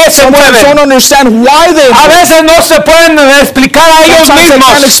por qué se sometimes mueven. don't understand why they A move. veces no se pueden explicar a ellos Sometimes they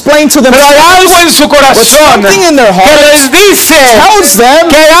can't mismos, explain to pero hay algo themselves, en su but corazón something in their que heart les dice tells them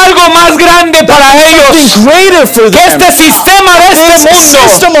que hay algo más grande para something ellos, greater for que them. este sistema de este The mundo,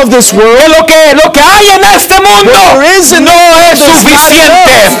 system of this que world, lo que hay en este mundo what there is in no this world es is not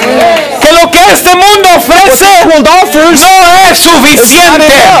suficiente, enough. que lo que este mundo ofrece World offers no es suficiente.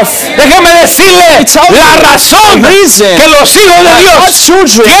 enough. Déjeme decirle la razón reason que los hijos de God's Dios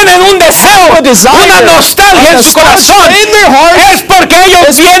children tienen un deseo, a desire, una nostalgia en su corazón, in their hearts es porque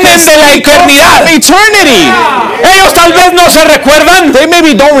ellos vienen de la eternidad. eternity. Ellos tal vez no se recuerdan, They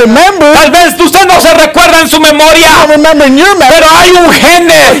maybe don't remember, tal vez usted no se recuerda en su memoria, don't remember in your memory, pero hay un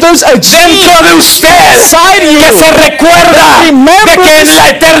gene there's a gene dentro de usted inside you que se recuerda de que en la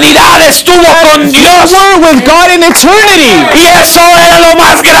eternidad estuvo con Dios were with God in eternity. y eso era lo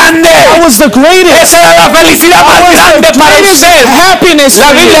más grande. That was the greatest. Esa era la felicidad más grande para usted. Happiness La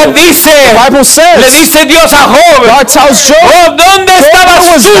for Biblia you. dice, The Bible le says, dice Dios a Job, God tells Job, oh, ¿dónde estabas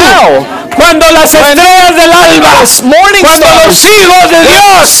was tú thou? cuando las estrellas del alba, morning cuando los stars, hijos de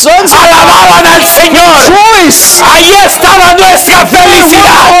Dios sons of alababan al Señor? rejoice, Allí estaba nuestra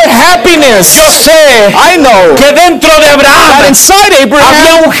felicidad. our happiness. Yo sé I know que dentro de that Abraham inside había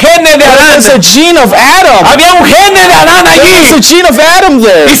Abraham un gene de there's a Adán. gene of Adam. Había un gene de Adán There's a allí. gene of Adam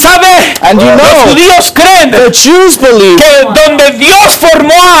there. Y sabe, And you los know, judíos creen the Jews believe que donde Dios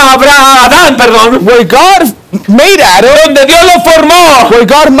formó a Adán, perdón, where God made Adam, donde Dios lo formó, where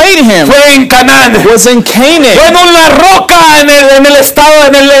God made him, fue en Canaán. was in Canaan, Fue en una roca en el estado,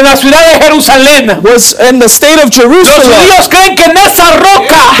 en la ciudad de Jerusalén. was in the state of Los Jerusalem. judíos creen que en esa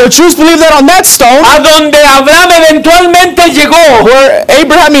roca, The Jews believe that on that stone, a donde Abraham eventualmente llegó, where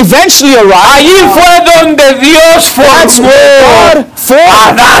Abraham eventually arrived, allí fue donde Dios that's formó where God a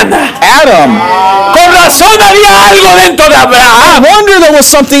formed Adán. Adam. Con razón había algo dentro de I Abraham wonder there was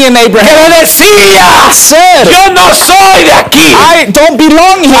something in que Abraham le decía, said, yo no soy de aquí. I don't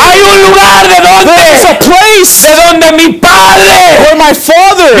belong here. Hay un lugar de There's a donde, place de donde mi padre, where my mi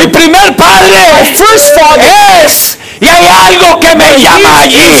father, primer padre, first father, es. Y hay algo que me llama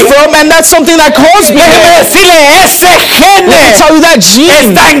allí. is from, and that's something that calls me. Déjeme Let decirle, ese me gene tell you that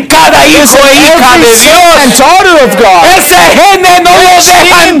gene está en cada hijo e hija every de son and Dios. daughter of God. Ese gene no lo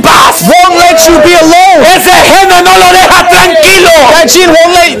deja en paz. Won't let you be alone. Ese gene no lo deja tranquilo. That gene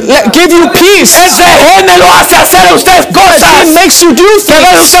won't give you peace. Ese gene lo hace hacer a usted That cosas gene makes you do que a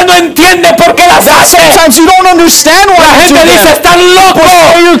veces things. usted no entiende por qué las hace. Sometimes you don't understand La why you gente do dice, that. estás loco.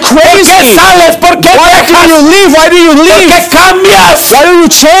 You're ¿Por qué crazy. sales? ¿Por qué Why do dejas? you leave? Why do you ¿Por leave? qué cambias? Why do you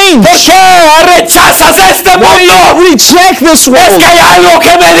change? ¿Por qué rechazas este Why do mundo? you reject this Es world? que hay algo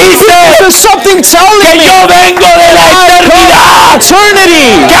que me dice There's something telling que me yo vengo de la eternidad,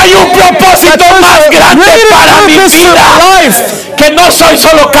 eternity. que hay un propósito más grande para mi Purpose for vida, my life. que no soy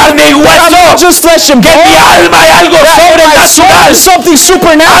solo carne y I'm not hueso, just flesh and que en mi bone. alma hay algo My soul sobrenatural, is something algo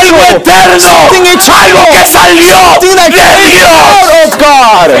supernatural. eterno, Something eternal. algo que salió Something that de came Dios. out of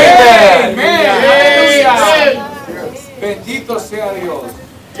God. Bendito sea Dios.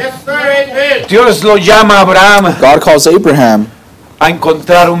 Dios lo llama a Abraham God calls Abraham a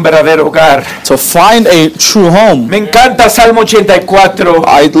encontrar un verdadero hogar. to find a true home. Me encanta Salmo 84.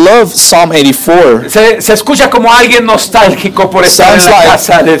 I love Psalm 84. Se escucha como alguien nostálgico por estar en Sounds la like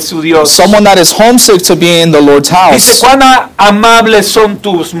casa de su Dios. Someone that is homesick to be in the Lord's Dice, house. cuán amables son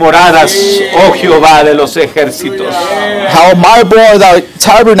tus moradas, oh Jehová de los ejércitos. How admirable are thy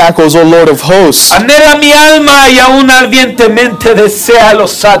tabernacles, O Lord of hosts. Anhela mi alma y aún ardientemente desea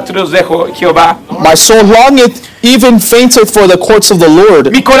los atrios de Jehová. My soul longeth, even fainteth for the courts of the Lord.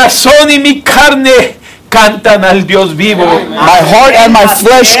 Mi corazón y mi carne cantan al Dios vivo. My heart and my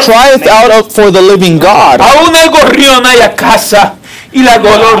flesh crieth out for the living God. Aún el gorrión haya casa y la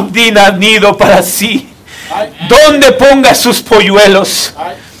golondrina nido para sí, donde ponga sus polluelos.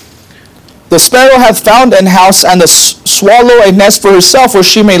 The sparrow hath found an house, and the swallow a nest for herself, where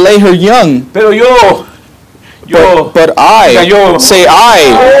she may lay her young. Pero yo Yo, but diga I, yo, say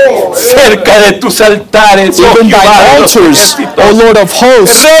I, cerca de tus altares, oh even Jehová thy de los altars, ejércitos, O Lord of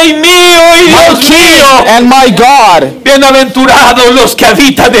hosts, Rey mío y my Dios King mío, and my God. bienaventurados los que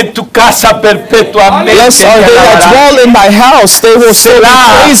habitan en tu casa perpetuamente. Blessed are they that dwell in thy house, they will still be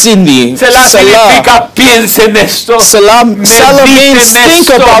Selah. praising thee. Selah Selah. significa piensa en esto. Selah means think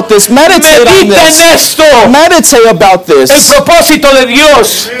about this, meditate on Medita en this. esto. Meditate about El this. propósito de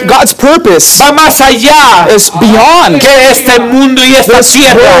Dios God's purpose va más allá is beyond que este mundo y esta this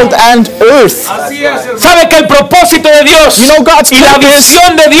world tierra. and earth. Así es, hermano. Sabe que el propósito de Dios You know, God's y la purpose,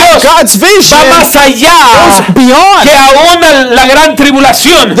 visión de Dios God's va vision más allá goes beyond que aún la gran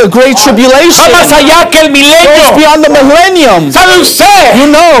tribulación. the great Va tribulation, más allá que el goes milenio. beyond the millennium. ¿Sabe usted You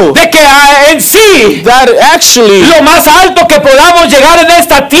know de que en sí that actually lo más alto que podamos llegar en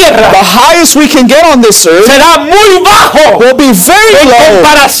esta the tierra highest we can get on this earth será muy bajo will be very en low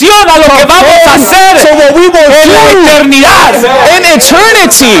comparación a lo que vamos a hacer to what we will en la do eternidad? in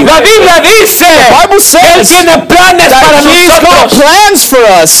eternity. La Biblia dice Bible que Él says tiene planes para that He's got nosotros. plans for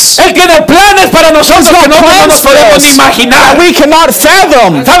us Él tiene planes para nosotros que no nos plans for podemos us imaginar. that we cannot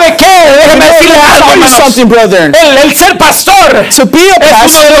fathom. ¿Sabe qué? Déjeme decirle Let me algo, tell you hermanos. something, brethren. El ser pastor To be a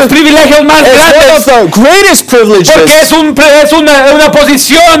es uno de los pastor privilegios más is one of grandes the greatest porque privileges es una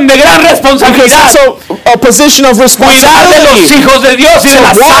posición de gran because responsabilidad. it's a position of Cuidar de los responsibility hijos de Dios y de to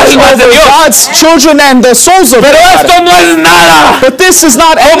las watch almas de over Dios. God's children and the souls of Pero God. esto no es nada But this is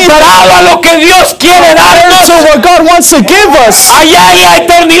not anything comparado a lo que Dios quiere compared darnos to what God wants to give us allá en la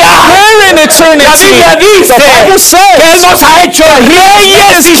eternidad. there in La eternity. Biblia dice The Bible que Él says nos ha hecho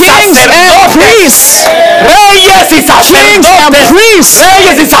reyes y kings and sacerdotes. priests, Reyes y kings and sacerdotes. priests,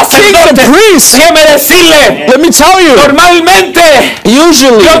 Reyes y kings and sacerdotes. priests. Déjeme decirle, Let me tell you, normalmente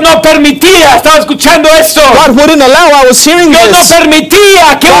usually Dios no permitía, estaba escuchando esto, God wouldn't allow, I was hearing Dios no this,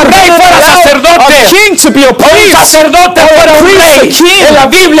 permitía que un God rey wouldn't fuera allow a sacerdote. king to be a Un priest. sacerdote fuera un priest, rey. a king. En la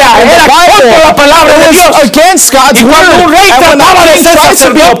Biblia In the era Bible, contra la palabra de it Dios. was against God's Y cuando word. un rey And when trataba de a king ser tried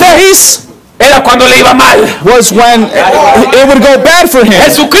to be a sacerdote, priest, era cuando le iba mal. was when it would go bad for him.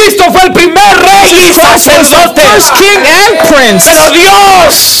 Jesucristo fue el primer rey y sacerdote. First king and prince. Pero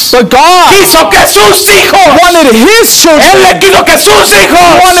Dios But God quiso que sus hijos, wanted his Él children, le quiso que sus hijos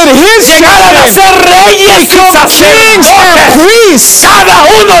wanted his llegaran a children, ser reyes y kings and sacerdotes. priests, Cada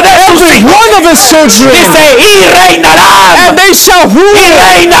uno de sus every hijos. one of his children, Dice, y reinarán. and they shall Y rule.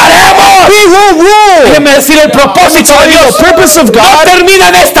 reinaremos. We will rule. Déjeme decir, el propósito de Dios The purpose of no God termina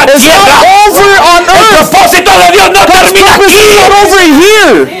en esta is tierra. not over on El earth. propósito de Dios no termina Purpose is not aquí. over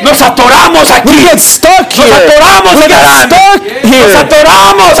here. Nos atoramos We aquí. get stuck Nos here. atoramos We en get Arán. stuck Nos here.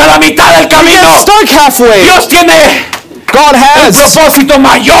 atoramos a la mitad del We get camino. stuck halfway. Dios tiene God un has propósito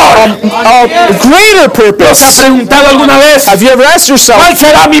mayor. a greater ¿Nos ha purpose. preguntado alguna vez Have you ever asked yourself, cuál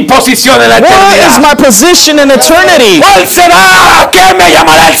será mi posición en la what is eternidad? my position in eternity? ¿Cuál será? ¿Qué me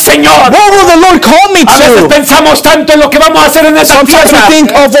llamará el Señor? What will the Lord call me A veces to? pensamos tanto en lo que vamos a hacer en esta Sometimes we tierra.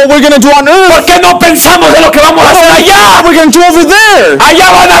 think of what we're going to do on ¿Por earth. qué no pensamos en lo que vamos a hacer What allá? we're going to do over there.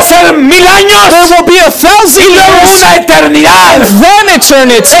 Allá van a ser 1000 años There will be 1,000 y luego years. una eternidad. Then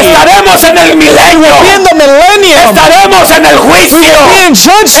eternity. Estaremos en el milenio. In the millennium. Estaremos en el juicio. Be in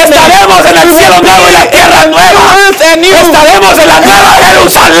judgment. Estaremos en el cielo nuevo y la tierra nueva. Earth and new. Estaremos en la nueva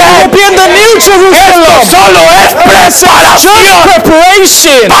Jerusalén. Be in the new Esto Jerusalem. solo es Just preparación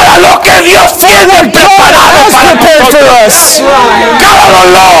preparation. para lo que Dios tiene preparado Has para prepared for nosotros. us. Cada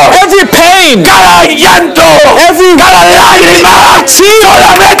dolor, Every pain, cada llanto, every cada lágrima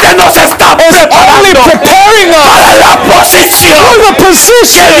solamente nos está only preparando preparing us para la posición for the que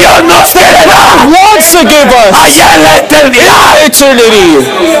position Dios nos quiere dar He wants to give us. allá en la eternidad. Eternity.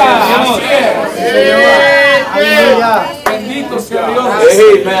 Bendito sea Dios.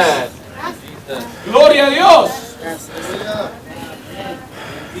 Gloria a Dios.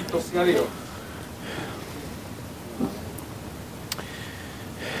 Bendito sea Dios.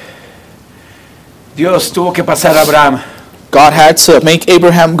 Dios tuvo que pasar a Abraham God had to make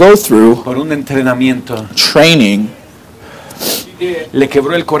Abraham go through por un entrenamiento. training. Le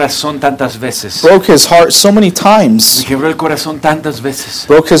quebró el corazón tantas veces. Broke his heart so many Le times. quebró el corazón tantas veces.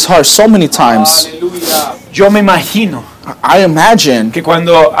 Broke his heart so many times. Aleluya. Yo me imagino I imagine que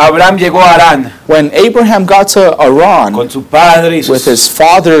cuando Abraham llegó a Arán when Abraham got to Aran con su padre y with his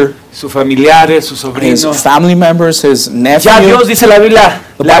father, sus familiares, sus his sobrinos, family members, his ya nephew, Dios, dice la Biblia,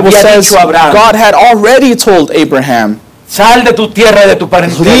 the le Bible había says dicho a Abraham: God had already told Abraham, sal de tu tierra y de tu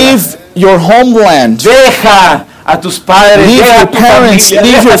parentela, leave your homeland, deja a tus padres, leave deja your tu parents, familia,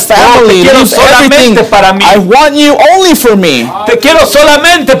 leave your deja todo, family, te quiero leave everything. solamente para mí. I want you only for me. Te quiero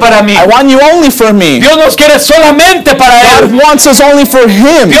solamente para mí. I want you only for me. Dios nos quiere solamente para God Él. wants us only for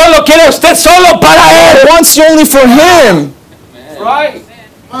Him. Dios lo quiere a usted solo para God Él. wants you only for Him. Right.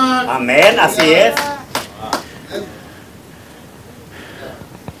 Amén, así es.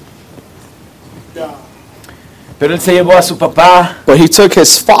 Pero Él se llevó a su papá, But He took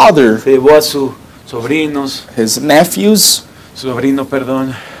His father, se llevó a sus sobrinos, His nephews, su sobrino,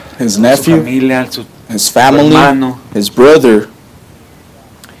 perdón, His su nephew, familia, His su family, hermano. His brother.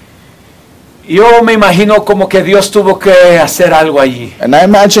 Yo me imagino como que Dios tuvo que hacer algo allí. And I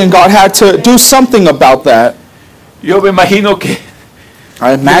imagine God had to do something about that. Yo me imagino que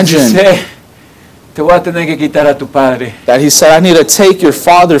I imagine dice, te voy a tener que quitar a tu padre, that He said, I need to take your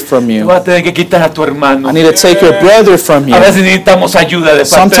father from te you. voy a tener que quitar a tu hermano. I need to take your brother from you. A veces necesitamos ayuda de parte de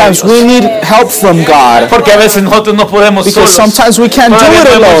Sometimes Dios. we need help from God. Porque a veces nosotros no podemos Because solos. sometimes we can't do Todavía it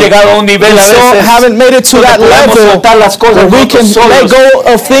no hemos alone. llegado a un nivel We a still veces haven't made it to donde that podemos level soltar las cosas where we can nosotros let solos.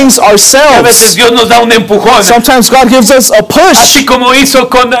 go of things A veces ourselves. Dios nos da un empujón, Sometimes God gives us a push, así como hizo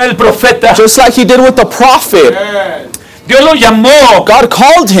con el profeta. just like He did with the prophet. Dios lo llamó, God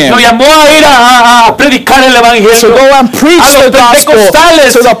called him lo llamó a ir a predicar el to evangelio. go and preach A the los gospel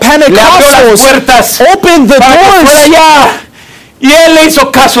pentecostales to the le abrió las Pentecostals. puertas Open the para que fuera doors. allá. Y él le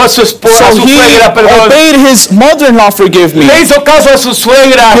hizo caso a su esposa, a So su he suegra, perdón. obeyed his mother-in-law, forgive me. Le hizo caso a su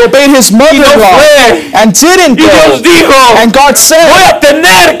suegra. He obeyed his mother-in-law fue. and didn't Y Dios go. dijo, And God voy said, a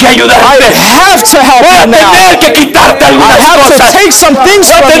tener que I ayudarte. have to help Voy a you now. tener que quitarte I algunas have to cosas. take some things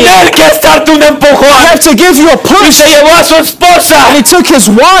Voy a from you. tener que darte un I empujón. have to give you a Y push. se llevó a su esposa. And he took his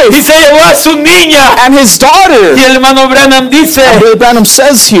Y wife se llevó a su niña. and his daughter. Y el hermano Branham dice, Brother Branham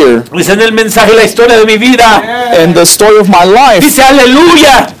says here dice en el mensaje la historia de mi vida. in the story of my life, Dice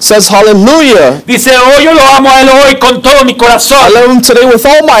aleluya. says hallelujah. Dice, oh, yo lo amo a él hoy con todo mi I corazón. love him today with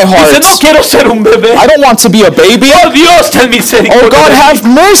all my Dice, no heart. quiero ser un bebé. I don't want to be a baby. Oh, Dios, ten Oh misericordia. God, de mí. have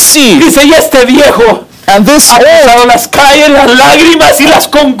mercy. Dice, y este viejo And this ha old pasado las calles, las lágrimas y las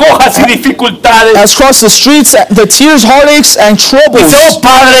congojas y dificultades. has crossed the streets, the tears, heartaches, and Dice, troubles. oh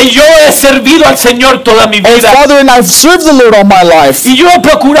Padre, yo he servido al Señor toda mi Oh vida. Father, and I've served the Lord all my life. Y yo he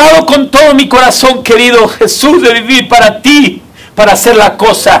procurado con todo mi corazón, querido Jesús, de vivir para ti, para hacer la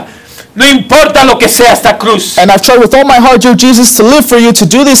cosa. No importa lo que sea esta cruz. And I've tried with all my heart, dear Jesus, to live for you, to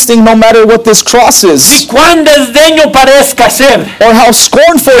do this thing no matter what this cross is. Cuán desdeño parezca ser. Or how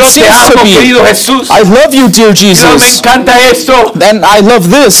scornful it Yo te seems to amo, be. querido Jesús. I love you, dear Pero me Jesus. encanta esto. And I love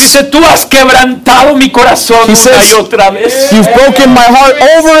this. Dice, tú has quebrantado mi corazón He una says, y otra vez. You've broken my heart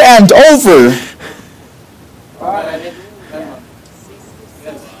over and over.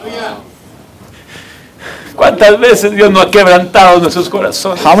 ¿Cuántas veces Dios no ha quebrantado nuestros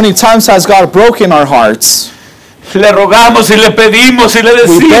corazones? How many times has God broken our hearts? Le rogamos y le pedimos y le We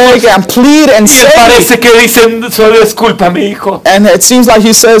decimos. beg and plead and Y él say, parece que dicen, solo es culpa, mi hijo. and it seems like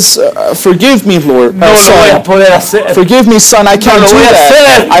he says, forgive me, Lord, No lo voy a son. poder hacer. Forgive me, son, I can't lo do voy a that.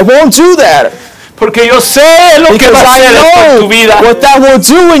 hacer. I won't do that. Porque yo sé lo que Because va a hacer esto en I tu know vida. what that will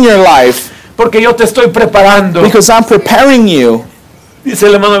do in your life. Porque yo te estoy preparando. Because I'm preparing you. Dice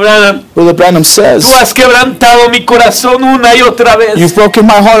el hermano Branham, Brother Branham tú says, has quebrantado mi corazón una y otra vez. you've broken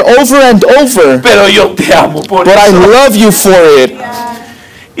my heart over and over, Pero yo te amo por but I eso. love you for it.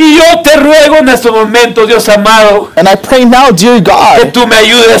 Y yo te ruego en estos momentos, Dios amado, And I pray now, dear que God, tú me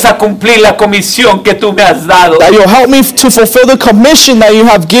ayudes a cumplir la comisión que tú me has dado. that you'll help me to fulfill the commission that you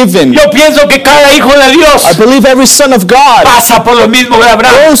have given. Yo pienso que cada hijo de Dios I believe every son of God pasa por lo mismo de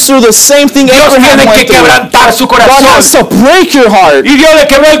Abraham. goes through the same thing Dios Abraham tiene que went through. quebrantar su God has corazón. to break your heart. Y Dios le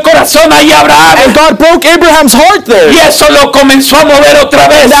quebró el corazón ahí a And Abraham. God broke Abraham's heart there. Y eso lo comenzó a mover otra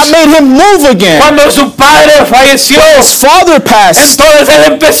vez. And that made him move again. Cuando su padre falleció, His father passed. entonces él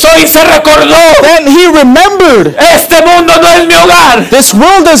empezó y se recordó. Then he remembered, Este mundo no es mi hogar. this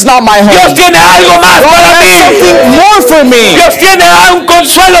world is not my Dios home. tiene algo más God para has mí. something more for me. Dios tiene un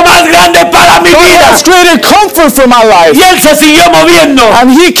consuelo más grande para mi God vida. has greater comfort for my life. Y él se siguió moviendo.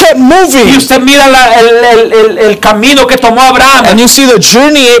 And he kept Y moving. usted mira el camino que tomó Abraham. And you see the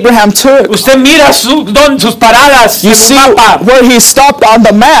journey Abraham took. Usted mira sus paradas You en see el mapa. where he stopped on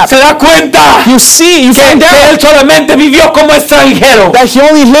the map. Se da cuenta You see, you que find él out solamente vivió como extranjero. that he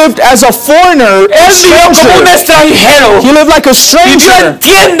only lived as a foreigner, a Él vivió como un stranger. extranjero. He lived like a Vivió stranger. en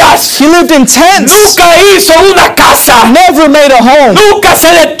tiendas. He lived in tents. Nunca hizo una casa. Never made a home. Nunca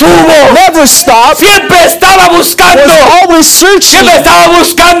se detuvo. Never stopped. Siempre estaba buscando. Was always searching. Siempre estaba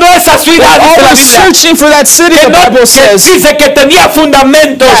buscando esa ciudad. Dice la Always Biblia, searching for that city, que the no- Bible que says, dice que tenía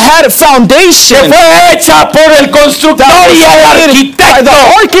fundamentos. that had a Que foundation fue hecha por el constructor y el by arquitecto. the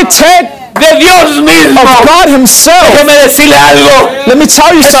architect, de Dios mismo. of God himself. Déjeme decirle algo. Let me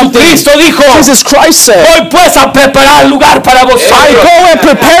tell you something. Jesucristo dijo, Jesus Christ said, voy pues a preparar lugar para I vosotros. go and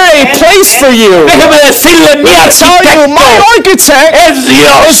prepare a place for you. Déjeme decirle, mi I tell you, my arquitecto architect es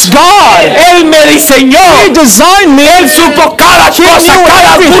Dios. is God. Él me diseñó. He designed me. Él supo cada cosa, knew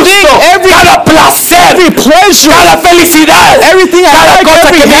cada everything, gusto, cada placer, Every pleasure, cada felicidad, everything I cada like, cosa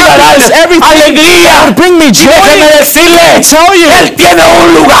every que me iba a dar happiness, everything alegría. would bring me joy. Déjeme decirle, Tell you, Él tiene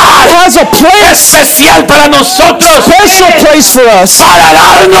un lugar has a place, especial para nosotros, special place for us. para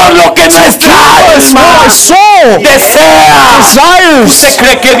darnos lo que nuestra Because alma our soul desea. desires. ¿Usted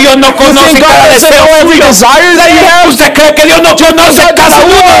cree que Dios no You conoce think God cada doesn't deseo know every suyo? desire that you have? ¿Usted cree que Dios no conoce cada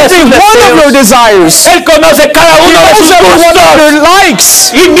uno de Every sus one of your deseos? desires. Él conoce cada He uno de knows sus every one of gustos. your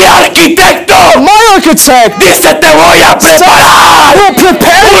likes. Y mi arquitecto My architect dice, te voy a preparar will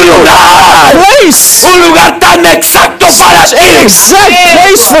prepare un you lugar. a place, Un lugar tan exacto para an ti. exact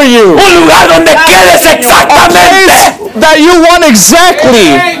place for you, Un lugar donde quedes a exactamente. place that you want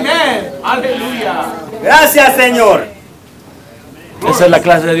exactly. Gracias, Señor. Esa es la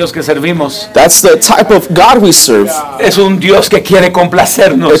clase de Dios que servimos. That's the type of God we serve. Es un Dios que quiere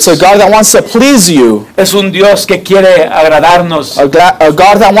complacernos. It's a God that wants to please you, Es un Dios que quiere agradarnos, a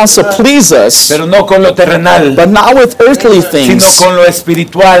God that wants to please us, pero no con lo terrenal, but not with earthly sino things, con lo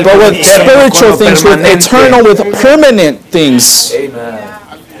espiritual, but con lo with eterno, con spiritual lo things, with permanente. eternal, with permanent things.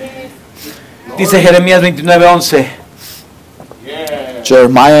 Dice Jeremías 29:11.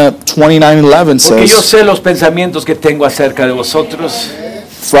 Jeremiah 29:11 Porque yo says, sé los pensamientos que tengo acerca de vosotros.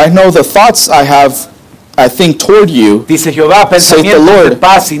 For I know the thoughts I think toward you, Dice Jehová, pensamientos Lord. de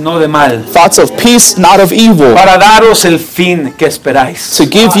paz y no de mal, thoughts of peace, not of evil, para daros el fin que esperáis. to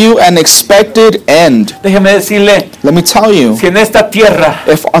give you an expected end. Déjeme decirle, Let me tell you, si en esta tierra,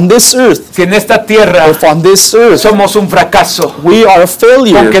 if on this earth somos un fracaso, we are a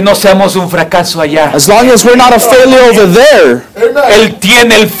failure, aunque no seamos un fracaso allá, as long as we're not a failure over there, Él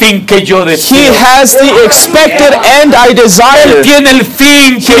tiene el fin que yo He deseo. has the expected end I Él desire. tiene el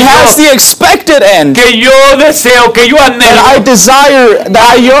fin He has the expected end que yo deseo, que yo that I anhelo. desire,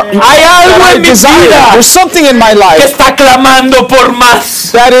 Hay algo en mi vida There's something in my que life está clamando por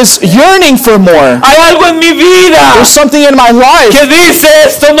más. that is yearning for more. Hay algo en mi vida There's something in my life que dice,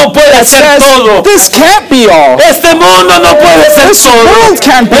 esto no puede that ser says, todo. this can't be all. Este mundo no puede ser This todo. world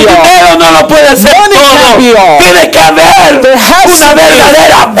can't be El all. dinero no lo puede ser Money can't be todo. all. Tiene que haber There has una to be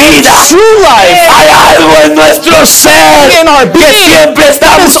verdadera vida. true life Hay algo en nuestro ser in our que being siempre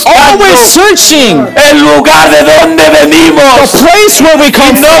está that is buscando always searching el lugar de donde the venimos. place where we Y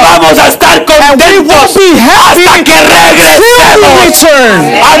come no from. vamos a estar And we won't contentos be happy hasta que till we regresemos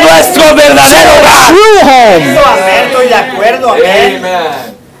return a nuestro verdadero hogar. true home. Amén, estoy de acuerdo. Amén.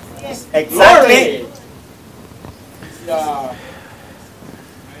 Exactly.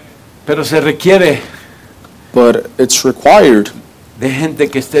 Pero se requiere But it's required de gente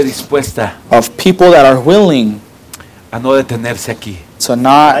que esté dispuesta of people that are willing a no detenerse aquí, to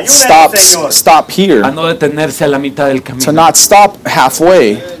not Ayúdanos, Señor. stop here, a no detenerse a la mitad del to camino, not stop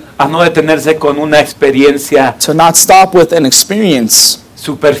halfway, a no detenerse con una experiencia to not stop with an experience,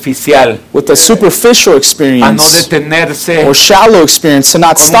 superficial, with a superficial a no experience detenerse or shallow experience, to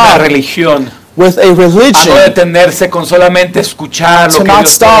not con una stop religión, with a a no religion, detenerse con solamente escuchar lo to que not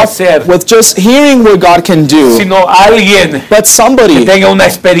Dios puede stop hacer, with just hearing what God can do, sino alguien but que somebody tenga una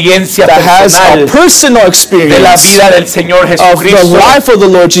experiencia that has a personal personal de la experience vida del Señor of the Jesucristo. life of the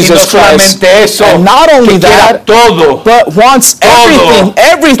Lord Y no Jesus Christ, solamente eso, and not only que quiera that, todo, but wants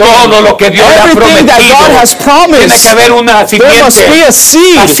everything, todo lo que Dios le ha everything that prometido. God has Tiene promised. que haber una There must be simiente, a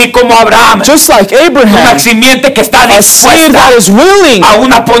seed, así como Abraham, just like una Abraham, simiente que está a seed that dispuesta is willing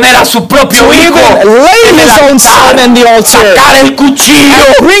aún a poner a su propio to hijo even lay en el his own son in the altar, sacar el cuchillo,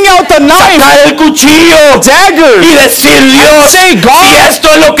 and bring out the knife, sacar el cuchillo dagger, y decir, Dios, say, si God, esto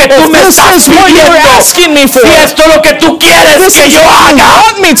es lo que tú if me this estás is what you're pidiendo, asking me for, si esto es lo que tú quieres this que is yo what you haga,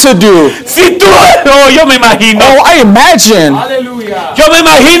 want me to do. si tú, no, yo me imagino, Oh, I imagine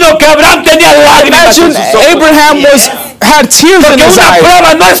que Abraham tenía lágrimas en Imagine sus ojos. Abraham had tears in Porque his una eyes.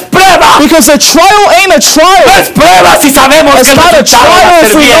 prueba no es prueba. Because a trial ain't a No trial. es prueba si sabemos It's que el not a resultado va a trial if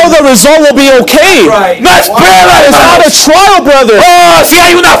ser we know bien. the result will be okay. No es prueba, It's not a hermanos. trial, brother. Oh, si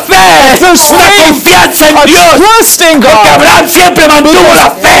hay una fe, There's una faith, confianza en a Dios. trust in Porque God. Abraham siempre mantuvo la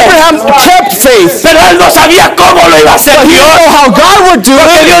fe. Abraham kept faith. Pero él no sabía cómo lo iba a hacer But he Dios. didn't know how God would do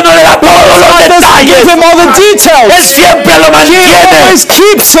Porque it. Dios no le da todos los God doesn't give him all the Él details. siempre lo He mantiene always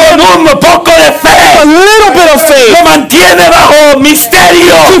keeps con him un poco de a fe. little bit of Lo faith. mantiene bajo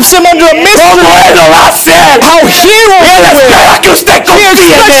misterio. Keeps him under a ¿Cómo mystery. Él lo va a hacer? How he will Él do it. espera que usted He confíe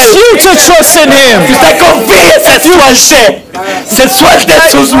en expects Él. you to trust in Que him. usted confíe, se suelte en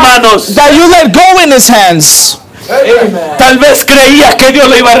sus manos. That you let go in his hands. Tal vez creía que Dios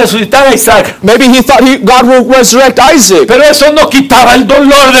le iba a resucitar a Isaac, Maybe he thought God will resurrect Isaac. pero eso no quitaba el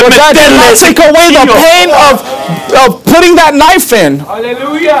dolor de But that did meterle not ese take away the cuchillo. pain of putting that knife in.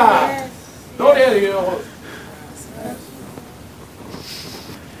 Aleluya. Gloria a Dios.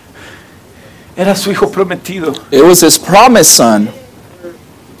 Era su hijo prometido. It was his promised son.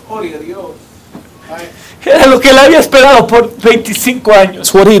 Era lo que él había esperado por 25 años.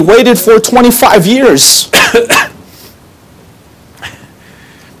 It's what he'd waited for 25 years.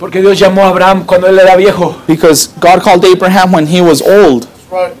 Porque Dios llamó a Abraham cuando él era viejo. Because God called Abraham when he was old.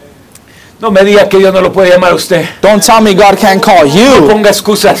 No me diga que Dios no lo puede llamar a usted. Don't tell me God can't call No you. ponga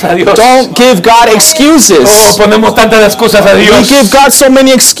excusas a Dios. Don't give God Oh, excuses. ponemos tantas excusas a We Dios. give God so many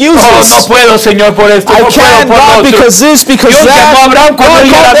Oh, no excuses. puedo, Señor, por esto. I No puedo can't, por lo God, otro. because this, because Dios llamó a Abraham that. cuando God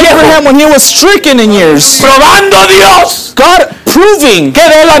él era called viejo. Abraham when he was stricken in years. Probando Dios God proving que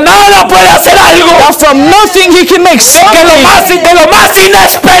de la nada puede hacer algo. that from nothing he can make Que something. de lo más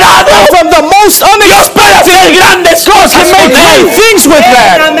inesperado That from the most Dios puede hacer grandes cosas can con make great él. things with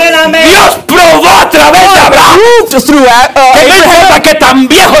that. Amén, amén. Dios probó a través de Abraham. Proved through Que no Abraham. importa que tan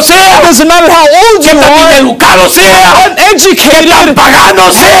viejo sea, It doesn't matter how old que you tan are, ineducado sea, que tan uneducated,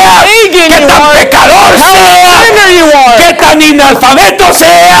 pagano sea, pagan que you tan are, pecador sea, sinner you are, que tan inalfabeto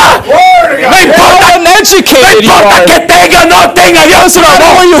sea. No importa, how no uneducated you importa are. que tenga o no tenga, Dios Doesn't matter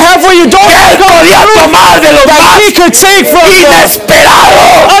probó what you have, what you don't que have. Él podía tomar de lo That más he could take from the inesperado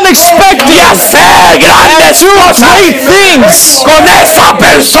y unexpected hacer grandes cosas great things. con esa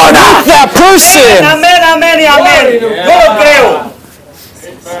persona. That person. Amén, amén y amén. Yo lo creo.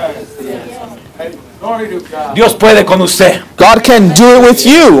 Dios puede con usted. God can do it with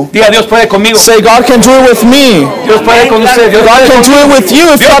you. Diga, Dios puede conmigo. Say, God can do it with me. Dios puede con usted. Dios God puede can do it with you.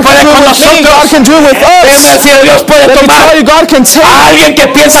 If Dios God puede can do con it with me, nosotros. God can do it with Déjeme us. decirle, Dios puede Let me tomar tell you, God can a take alguien que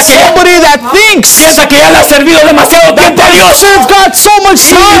piensa somebody that thinks que ya le ha servido demasiado tiempo a that Dios served God so much y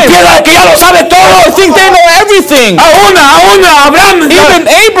time. piensa que ya lo sabe They todo. think they know everything. Aún Abraham, Even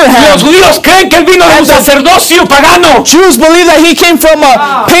los Abraham. judíos creen que él vino de un sacerdocio pagano, Jews believe that he came from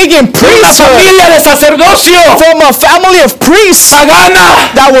a pagan una priesthood, familia de sacerdocio from a family of priests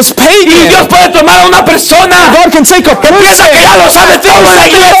pagana. that was Y Dios pagan. puede tomar a una persona God can take a que piensa person que ya lo sabe todo en la that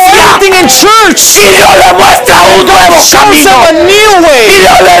knows iglesia everything in church. y Dios le muestra un nuevo Shows them a camino. new Y way.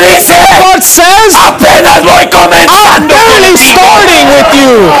 Dios le dice, God says, apenas voy comenzando barely contigo. starting with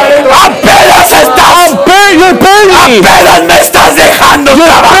you. Apenas estás, You're barely apenas me estás dejando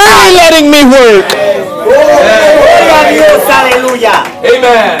trabajar. letting me work. Gloria a Dios, aleluya.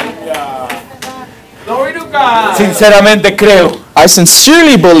 Sinceramente creo I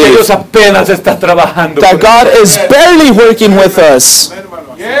sincerely que believe Dios apenas está trabajando. that God is barely working with us.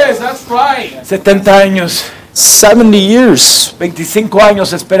 70 años, 70 years, 25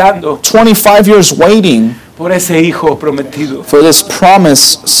 años esperando 25 years waiting por ese hijo prometido. for this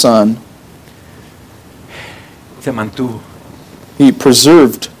promised son. Se mantuvo He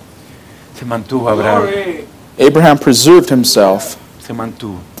preserved. Abraham. Abraham preserved himself. Se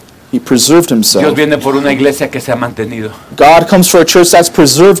mantuvo. He preserved Dios himself. viene por una iglesia que se ha mantenido. God comes for a church that's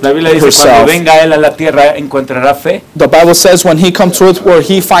preserved La Biblia dice, cuando herself. venga Él a la tierra, ¿encontrará fe? The Bible says when he comes to earth where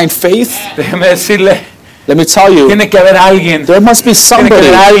he find faith, Déjeme decirle, let me tell you, tiene que haber alguien. there must be Tiene que somebody,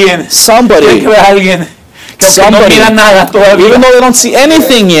 haber alguien. Tiene somebody, que haber alguien que aunque no Somebody. mira nada todavía. even though they don't see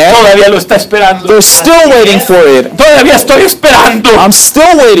anything yet, Todavía lo está esperando. they're still waiting for it. Todavía estoy esperando I'm still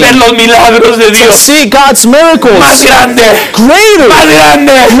ver waiting los milagros de to Dios. see God's miracles Más grande, greater más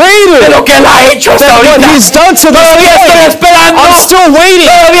grande de greater lo que Él ha hecho hasta than what ahorita. he's done to this Todavía estoy point. esperando. I'm still waiting.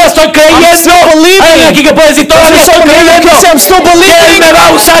 Todavía estoy I'm creyendo. still believing. Hay alguien aquí que puede decir, todavía There's estoy someone here that creyendo. can say, I'm still Él believing me va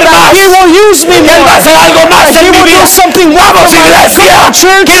a usar más. He will use me Él va a more. hacer algo más He en mi will vida. do something more Vamos, for my iglesia.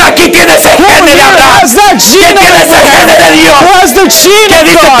 church. ¿Quién aquí tiene ese Who gene de here Abraham? has that ¿Quién gene of tiene ese gene de Dios? Who has the gene Que of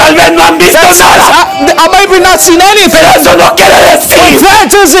dice, tal God? vez no han visto nada, I might be not seen anything, pero eso no quiere decir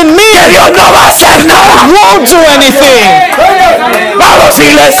that doesn't que mean Dios no va a hacer nada. won't do anything. Vamos,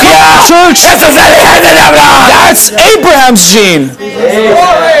 iglesia. Church. Ese es el gene de Abraham. That's Abraham's gene.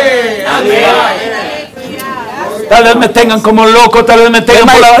 Tal vez me tengan como loco, tal vez me tengan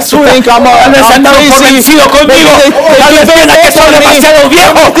por la basura. Tal vez andan convencido conmigo. Tal vez piensan que soy demasiado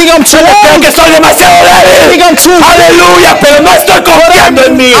viejo. Tal vez piensan que soy demasiado débil. Aleluya, pero no estoy confiando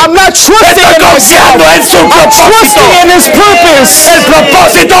en mí. Estoy confiando en su propósito. El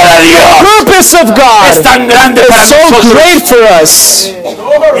propósito de Dios es tan grande para nosotros.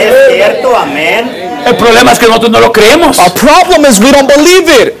 Es cierto, amén. El problema es que nosotros no lo creemos. Our problem is we don't believe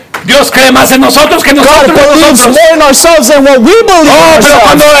it. Dios cree más en nosotros que God nosotros. believes more in ourselves than what we believe in Pero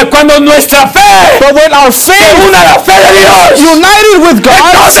ourselves. cuando nuestra fe But when our se faith une a la fe de Dios, united with God,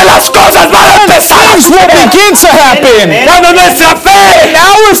 entonces las cosas van a empezar. things will begin to happen. Cuando nuestra fe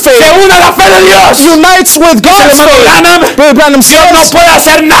Our se faith une a la fe de Dios, unites with God's faith. Brother Branham Dios no says, puede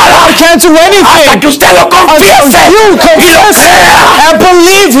hacer nada I can't do hasta anything que usted lo confiese you y lo confess crea. and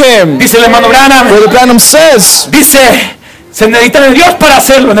believe Him. Dice el hermano Branham, Brother Branham says, dice, se necesita de Dios para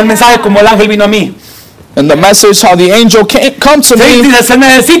hacerlo. En el mensaje como el ángel vino a mí. in the message how the angel came to me, Dice, se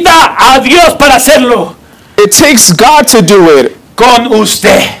necesita a Dios para hacerlo. it takes God to do it Con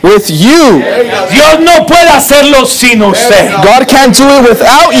usted. with you. Dios no puede hacerlo sin usted. God can't do it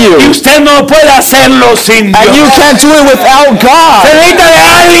without Y you. usted no puede hacerlo sin And you Dios. can't do it without Se God. necesita de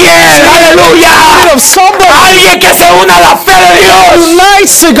alguien, aleluya, Of somebody alguien que se una a la fe de Dios,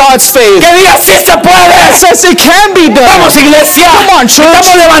 unites to God's faith. que diga sí se puede. Says it can be done. Vamos, iglesia, Come on, church.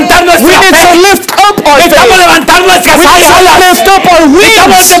 necesitamos levantar We nuestra need to fe, lift up our necesitamos faith. levantar nuestras alas, Lift up our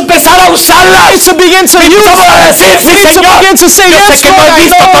necesitamos wings. empezar a usarlas, To begin to use necesitamos them. decir sí To Señor, begin to say, yo yes, sé que no Lord, he I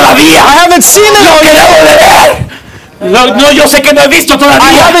visto know. todavía I haven't seen it lo all que yet. debo de ver. No, yo sé que no he visto I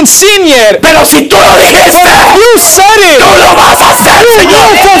todavía, haven't seen yet. pero si tú lo dijiste, You said it. tú lo vas a hacer, You Señor.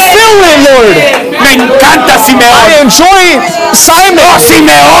 will fulfill it, Lord. Me encanta I Simeón. enjoy Simon. Oh,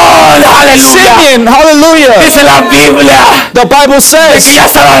 Simeón, aleluya. Simeon, hallelujah. Dice la Biblia The Bible que says ya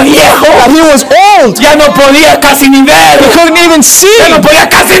estaba viejo, that he was old. ya no podía casi ni ver, He couldn't even see. ya no podía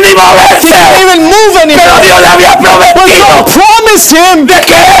casi ni moverse, Couldn't even move pero anymore. Dios le había But God prometido promised him de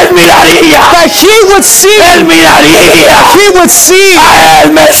que él miraría, that he would see. él miraría He would see a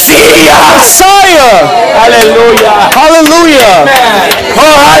el Mesías. Messiah. Aleluya. Hallelujah.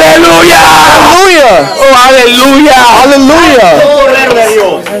 Oh, aleluya. Hallelujah. Oh, aleluya. Hallelujah. Cordero de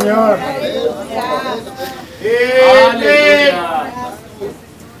Dios.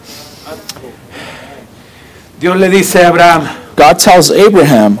 Dios le dice a Abraham God tells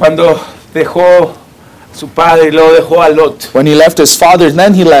Abraham cuando dejó a su padre y luego dejó a Lot. when he left his father, and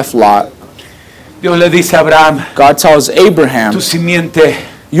then he left Lot. Dios le dice a Abraham, God tells Abraham, tu simiente.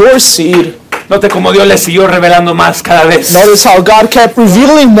 your seed. Note como Dios le siguió revelando más cada vez. Notice how God kept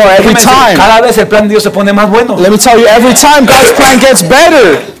revealing more every Déjeme decir, time. cada vez el plan de Dios se pone más bueno. Let me tell you, every time God's plan gets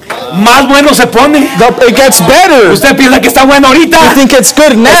better. Más bueno se pone. It gets better. Usted piensa que está bueno ahorita. You think it's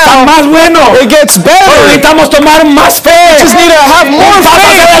good Está now. más bueno. It gets Pero better. necesitamos tomar más fe. Just need to have more Un paso hacia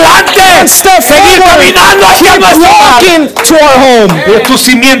faith. adelante. Step Seguir forward. caminando hacia nuestro hogar. Walking to our home. Tu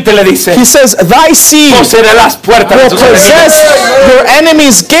simiente le dice. He says, thy seed Poseerá las puertas de will tus possess enemigos. your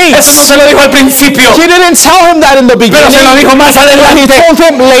enemy's Eso no gates. se lo dijo al principio, He didn't tell him that in the pero se lo beginning. dijo más He adelante. told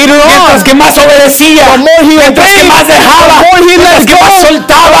him later Mientras on. que más obedecía, The more he mientras que obeyed, más dejaba, the more he mientras let que go, más the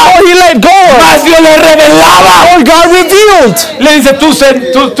soltaba, more he let go, más Dios le revelaba. more God revealed. Le dice,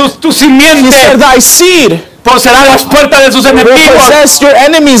 tu He simiente said, thy seed poseerá las puertas de sus will enemigos. possess your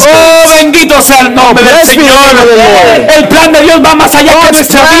enemy's Oh, gates. bendito sea el nombre del Blessed be the Señor. name of the Lord. El plan de Dios va más allá que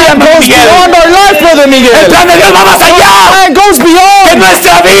nuestra vida, Plan hermano goes Miguel. beyond our life, Brother El Miguel. plan de Dios va más allá Plan goes que beyond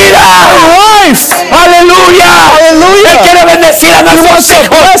nuestra vida. life. Aleluya. Hallelujah. Él quiere bendecir a nuestros wants to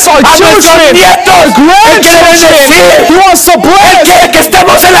hijos, bless our a nuestros children, nietos. our Él quiere grandchildren. bendecir. He wants to Él bless. quiere que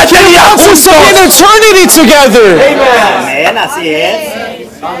estemos en la eternidad Wants us to be in juntos. eternity together. Amén, así es.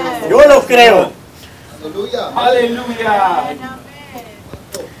 Yo lo creo. Aleluya.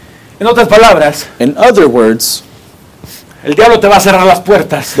 En otras palabras, In other words, el diablo te va a cerrar las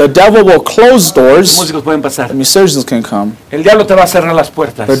puertas. the devil will close Los doors. músicos pueden pasar. The musicians can come. El diablo te va a cerrar las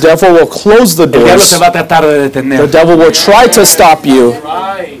puertas. The devil will close the El diablo doors. te va a tratar de The detener. devil will try to stop you.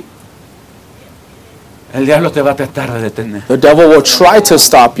 El diablo te va a tratar de detener. The devil will try to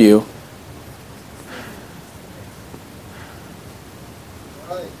stop you.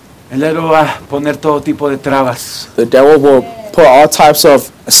 El diablo va a poner todo tipo de trabas. The devil will put all types of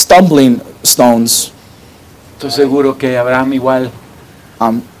stumbling stones. Estoy seguro que Abraham igual.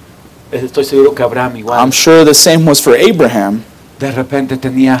 I'm Estoy seguro que Abraham igual. I'm sure the same was for Abraham. De repente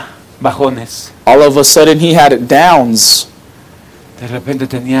tenía bajones. All of a sudden he had downs. De repente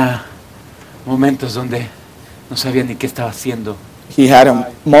tenía momentos donde no sabía ni qué estaba haciendo. He had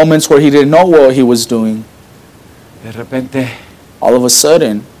moments where he didn't know what he was doing. De repente All of a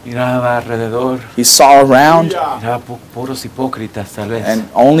sudden, miraba alrededor, he saw around miraba puros hipócritas tal vez. and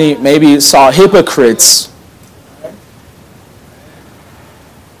only maybe saw hypocrites.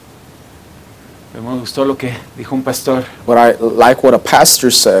 Me gustó lo que dijo un pastor. But I like what a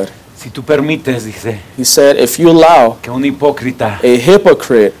pastor said. Si tú permites, dice, He said, if you allow que un hipócrita a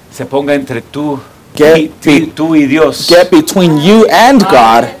hypocrite se ponga entre tú Get y Dios, get between you and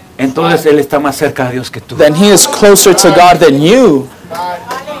God, entonces él está más cerca de Dios que tú. then he is closer to God than you.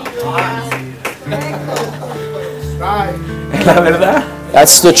 Es la verdad.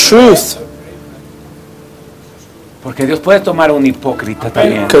 That's the truth. Porque Dios puede tomar a un hipócrita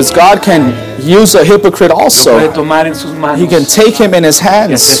también. Because God can use a hypocrite Puede also. tomar en sus manos He can take him in his y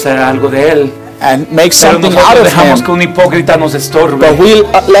hands hacer algo de él. and make Pero something nosotros out of dejamos him. que un hipócrita nos estorbe. But we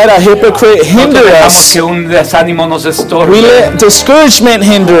let a hypocrite hinder Nosotros dejamos us. que un desánimo nos estorbe. We let discouragement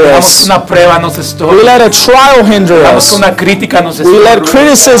hinder Dejamos us. que una prueba nos We estorbe. let a trial hinder Dejamos que us. una crítica nos We let estorbe.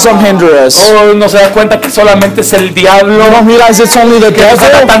 criticism hinder us. Oh, no se da cuenta que solamente es el diablo You don't realize it's only the que está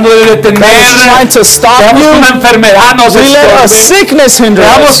devil tratando de that is trying detener. to stop Dejamos que una you. enfermedad nos We let a estorbe. sickness hinder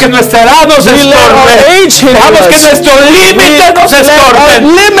Dejamos us. que nuestra edad nos We let our estorbe. age hinder Dejamos que us. nuestros límites nos Let our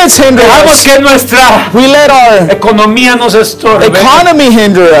estorben. limits hinder Dejamos us. que nuestra We let our economía nos estorbe. economy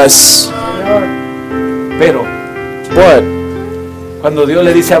hinder us. Pero But cuando Dios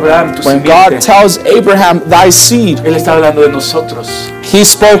le dice a Abraham, tu when God simiente, tells Abraham, thy seed, Él está hablando de nosotros. he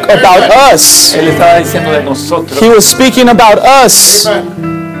spoke about us. Él estaba diciendo de nosotros. He was speaking about us.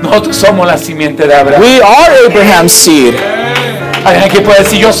 Nosotros somos la simiente de Abraham. We are Abraham's seed. Alguien que puede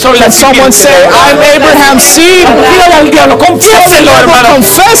decir, yo soy la Can someone simiente say, de Abraham. I'm Abraham's seed? Dígale al diablo, confiéselo, hermano.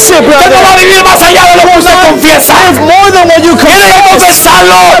 Confess it, Usted no va a brother. vivir más allá de lo que usted confiesa. Live more than what you Tiene que confess.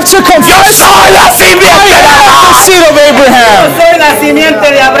 confesarlo. You have to Yo confess. soy la simiente de The Abraham. seed of Abraham. Soy la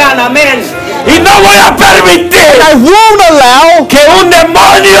simiente de Abraham, amén. Y no voy a permitir I won't allow que un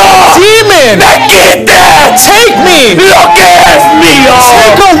demonio demon me quite take me. lo que es mío.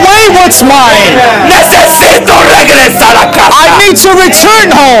 Take away what's mine. Necesito regresar a I casa. need to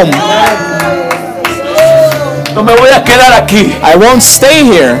return home. No me voy a quedar aquí. I won't stay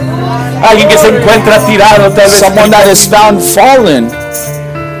here. Alguien que se encuentra tirado, tal vez Someone that is found fallen.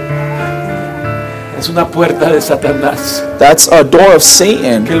 es una puerta de Satanás That's a door of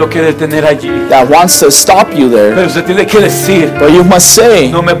Satan que lo quiere tener allí. that wants to stop you there. Pero usted tiene que decir, But you must say,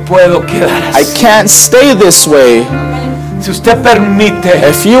 no me puedo quedar I así. can't stay this way. Si usted permite,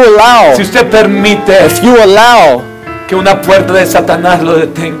 If you allow, si usted permite if you allow que una puerta de Satanás lo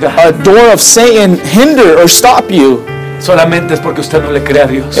detenga, a door of Satan hinder or stop you, solamente es porque usted no le cree a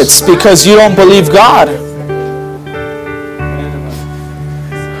Dios. it's because you don't believe God.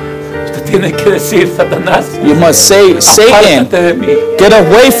 Usted tiene que decir, Satanás, You must say, Satan, apártate de mí. get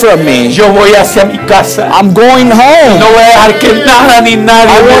away from me. Yo voy hacia mi casa. I'm going No home. voy a dejar que nada ni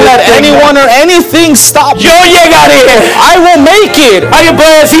nadie I me won't let detenga. anyone or anything stop me. Yo llegaré. I will make it. Alguien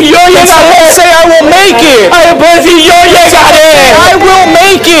puede decir, yo Can someone llegaré. say, I will make it? Alguien puede decir, yo llegaré. I will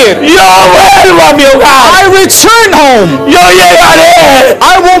make it. Yo vuelvo a mi hogar. I return home. Yo llegaré.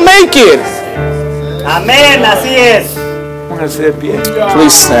 I will make it. Amén, así es. Póngase de pie.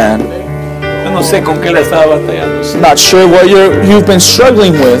 Please stand. Yo no sé con qué le estaba batallando. I'm not sure what you've been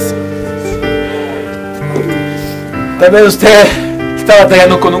struggling with. Tal vez usted está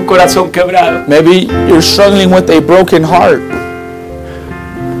batallando con un corazón quebrado. Maybe you're struggling with a broken heart.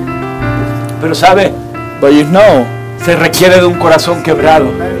 Pero sabe, But you know, se requiere de un corazón quebrado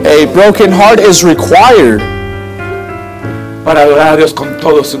a broken heart is required para adorar a Dios con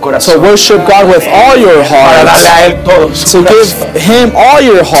todo su to corazón. worship God with all your Para darle heart. a Él todo su To give corazón. Him all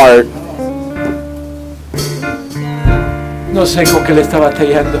your heart. No sé con qué le está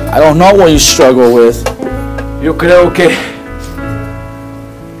batallando. I don't know what you struggle with. Yo creo que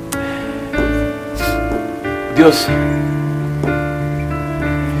Dios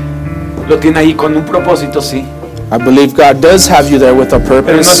lo tiene ahí con un propósito, sí. I believe God does have you there with a Pero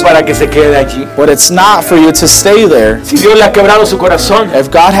no es purpose. para que se quede allí. But it's not for you to stay there. Si Dios le ha quebrado su corazón, If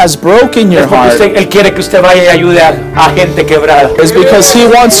God has broken your es porque heart, Él quiere que usted vaya y ayude a gente quebrada. it's because He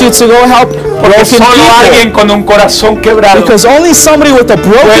wants you to go help Porque broken solo people. alguien con un corazón quebrado Because only somebody with a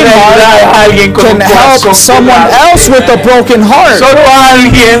broken puede ayudar heart a alguien con un can help corazón someone quebrado. else with a broken heart. Solo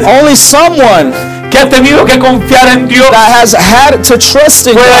alguien Only someone que ha tenido que confiar en Dios that has had to trust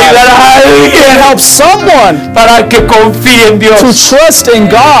in puede ayudar God a can alguien help someone para que confíe en Dios. to trust in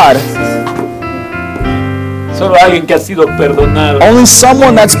God. Solo alguien que ha sido perdonado Only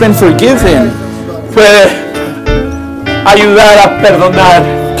someone that's been forgiven puede ayudar a perdonar,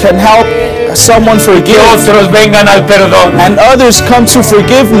 can help someone que forgive otros vengan al perdón. and others come to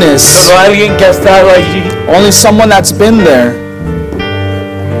forgiveness. Solo alguien que ha estado allí Only someone that's been there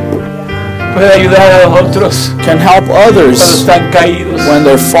puede ayudar a otros can help cuando others están caídos. when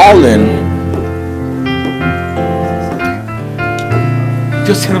they're fallen.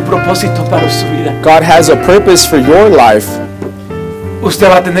 Dios tiene un propósito para su vida. God has a purpose for your life. Usted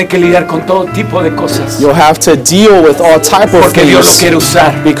va a tener que lidiar con todo tipo de cosas. You'll have to deal with all type of Porque Dios lo things quiere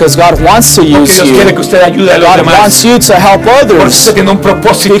usar. because God wants to Porque use Dios quiere que you. usted ayude a los God demás. wants you to help Porque others usted tiene un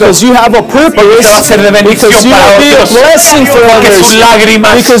propósito. because you have a Porque usted va a purpose, ser de bendición because you para will be a otros. blessing for Porque others, sus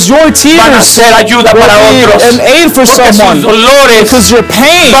lágrimas because your van a tears ser ayuda para will be otros. an aid for Porque someone, sus dolores because your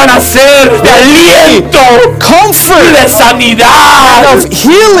pain van a ser de aliento, comfort de sanidad of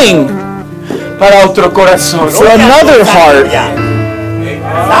healing para otro corazón. for another heart.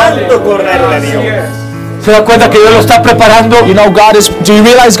 Santo Cordero de Dios. ¿Se da cuenta que Dios lo está preparando? You know, do you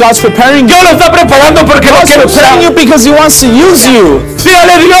realize God's preparing you? Dios lo está preparando porque lo God's quiere usar. preparing you because He wants to use you.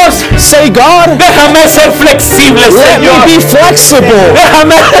 Dígale, Dios, Say, God, déjame ser flexible, let me Señor. be flexible.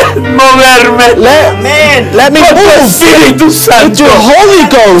 Déjame moverme Amén. Let me con tu move Espíritu with Santo. your Holy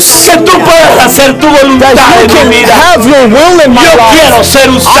Ghost, Que tú puedas hacer tu voluntad that you en can mi vida. have your will in my Yo quiero life. ser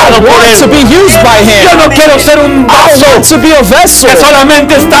I usado por want to Él. be used by Yo Him. no quiero ser un I vaso want to be a vessel que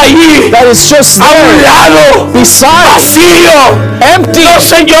solamente está ahí, that is just a un there, lado, beside, vacío. empty. No,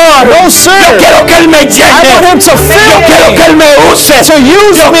 Señor. No, sir. Yo quiero que Él me I llene. want Him to Yo fill quiero que me, Él me use. to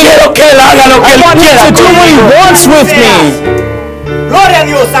use Yo me. quiero que Él haga lo que I Él want Him quiera to do what He conmigo. wants with me. Gloria a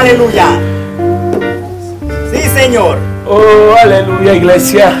Dios, aleluya. Sí, Señor. Oh, aleluya,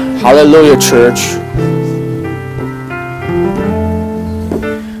 iglesia. Hallelujah, church.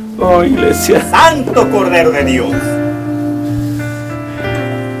 Oh, iglesia. Santo Cordero de Dios.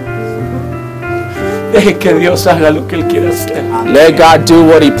 Deje que Dios haga lo que Él quiere hacer. Let God do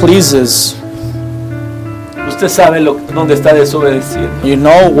what He pleases. Usted sabe dónde está desobedeciendo. You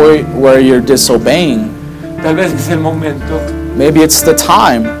know where you're disobeying. Tal vez es el momento. Maybe it's the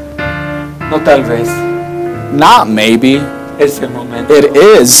time. No tal vez. Not maybe. Es el momento. It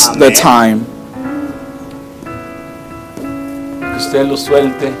is the Amen. time Que usted lo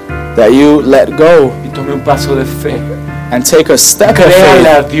suelte that you let go y tome un paso de fe. and take a step of Créale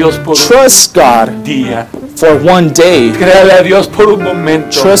faith. a Dios por un Trust God día. for one day. Créale a Dios por un momento.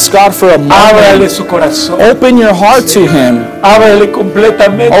 Trust God for a Ábrale moment. su corazón. Open your heart to Him. Ábrale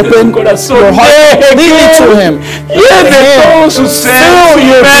completamente Open su corazón. your heart completely to Him. Llene todo su ser, Fill su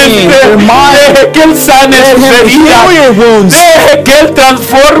your being, mente. your mind. Deje que Él sane Let sus Him heridas. heal your wounds. Deje que Él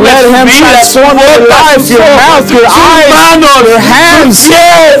transforme Let su Him vida, transform su your boca, life, sus your ojos, mouth, your sus eyes, manos, your hands, sus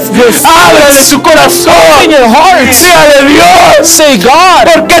pies. your feet. Ábrale su corazón. Open your heart. Dígale, Dios, Say, God,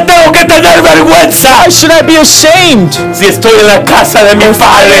 ¿por qué tengo que tener vergüenza? why should I be ashamed? Si estoy en la casa de mi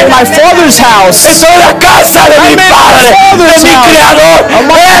Padre. My Father's house. Estoy en la casa de mi I'm in my Padre, de Father's mi house. Creador. Él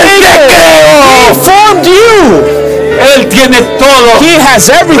te He creó. formed you. Él tiene todo He has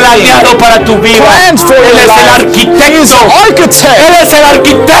everything planeado para tu vida. planned for Él your es el life. He is arquitecto. the architect. Él es el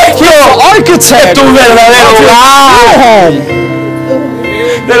arquitecto de Architect tu verdadero of your hogar, home,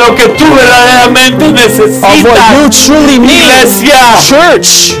 de lo que tú verdaderamente of what you necesitas. truly need. Iglesia,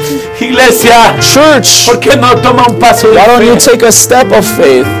 Church, iglesia, ¿por qué no toma un paso why don't you de fe? take a step of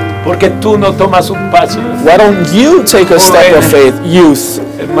faith? Porque tú no tomas un paso de fe. Why don't you take a step of faith? Youth,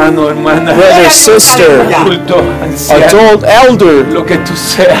 Hermano, hermana, brother, sister, adulto, anciano, adult, elder, lo que tú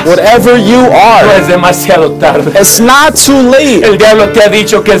seas, whatever you no are, es demasiado tarde. it's not too late. El diablo te ha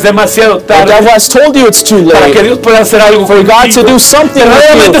dicho que es demasiado The tarde devil has told you it's too para que late Dios pueda hacer algo for God to contigo. do something with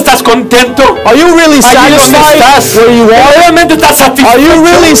 ¿Verdaderamente you. estás contento? Are you really Allí donde satisfied estás. where you are? ¿Verdaderamente estás satisfecho? Are you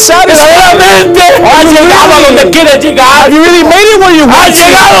really satisfied? ¿Verdaderamente has you llegado a really? donde quieres llegar? Have you really made it where you want ¿Has to?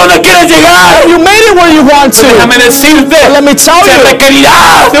 llegado a donde quieres llegar? Have you made it where you want to? Déjame decirte, Let me tell se you,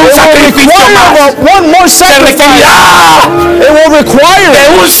 requerirá de un it will sacrificio más. require one more Se sacrifice. requerirá It will de require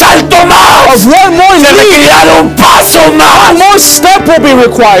un salto más. of one more Se leap. requerirá de un paso One más more step will be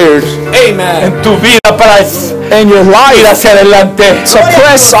required en tu vida para in your ir life hacia adelante. to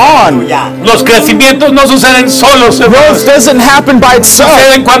press on. Los crecimientos no suceden solos, Growth hermanos. doesn't happen by itself.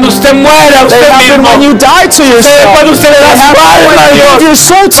 Suceden cuando usted muere a They usted happen when mismo. you die to Suceden yourself. cuando usted le da They su happen alma a when you give Dios. your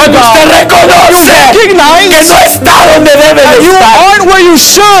soul to Cuando usted God. reconoce que no Recognize está donde debe that de you estar. aren't where you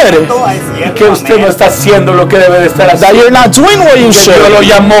should. Que usted no está haciendo lo que debe de estar That haciendo. you're not doing what you Dios lo should.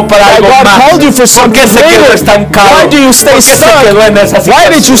 llamó para That algo God más. called you for ¿Por something qué se quedó greater. estancado? Why do you stay ¿Por qué se stuck? quedó en esa Why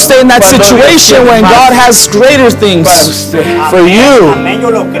did you stay in that Cuando Dios situation tiene when más God has greater para things usted? for you? Amén,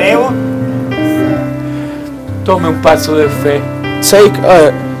 yo lo creo. Tome un paso de fe. Take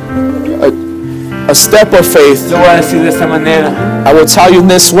a step of faith. Le voy a decir de esta manera. I will tell you in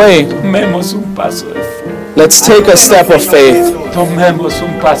this way. Tomemos un paso de fe. Let's take a step of faith. Tomemos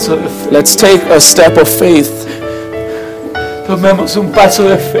un paso de fe. Let's take a step of faith. Tomemos un paso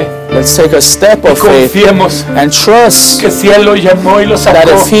de fe. Let's take a step of faith Confiemos and trust que si Él lo llamó y lo that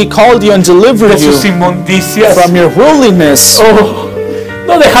sacó if He called you and delivered de you sus inmundicias, from your worldliness,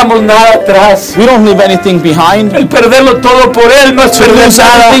 no dejamos nada atrás. we don't leave anything behind. El perderlo todo por Él no es To perder lose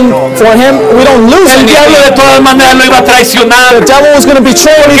nada. everything for Him, we don't lose El diablo de anything. todas maneras lo iba a traicionar. The devil was going to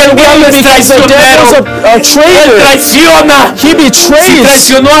betray you El diablo es because the devil's a Él traitor. traiciona. He Si betrays.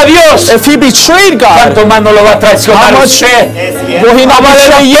 traicionó a Dios, If he betrayed God, ¿cuánto más no lo va a traicionar How much usted? will he not No vale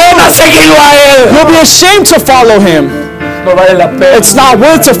la betray you? pena seguirlo a Él. You'll be ashamed to follow Him. No vale la pena. It's not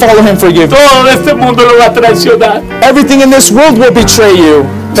worth to follow Him for you. Todo este mundo lo va a traicionar, Everything in this world will betray you,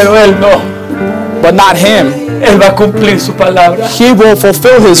 pero Él no. but not Him. Él va a cumplir su palabra. He will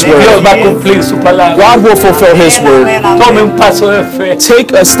fulfill His Dios word. va a cumplir su palabra. God will fulfill His word. Tome un paso de fe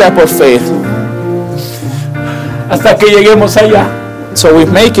Take a step of faith hasta que lleguemos allá. so we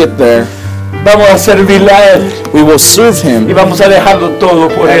make it there. Vamos a servirle a Él We will serve Him. y vamos a dejarlo todo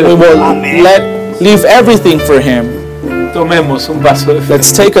por And we Él. will leave everything for Him. Tomemos un paso de fe.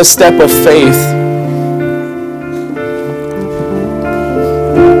 Let's take a step of faith.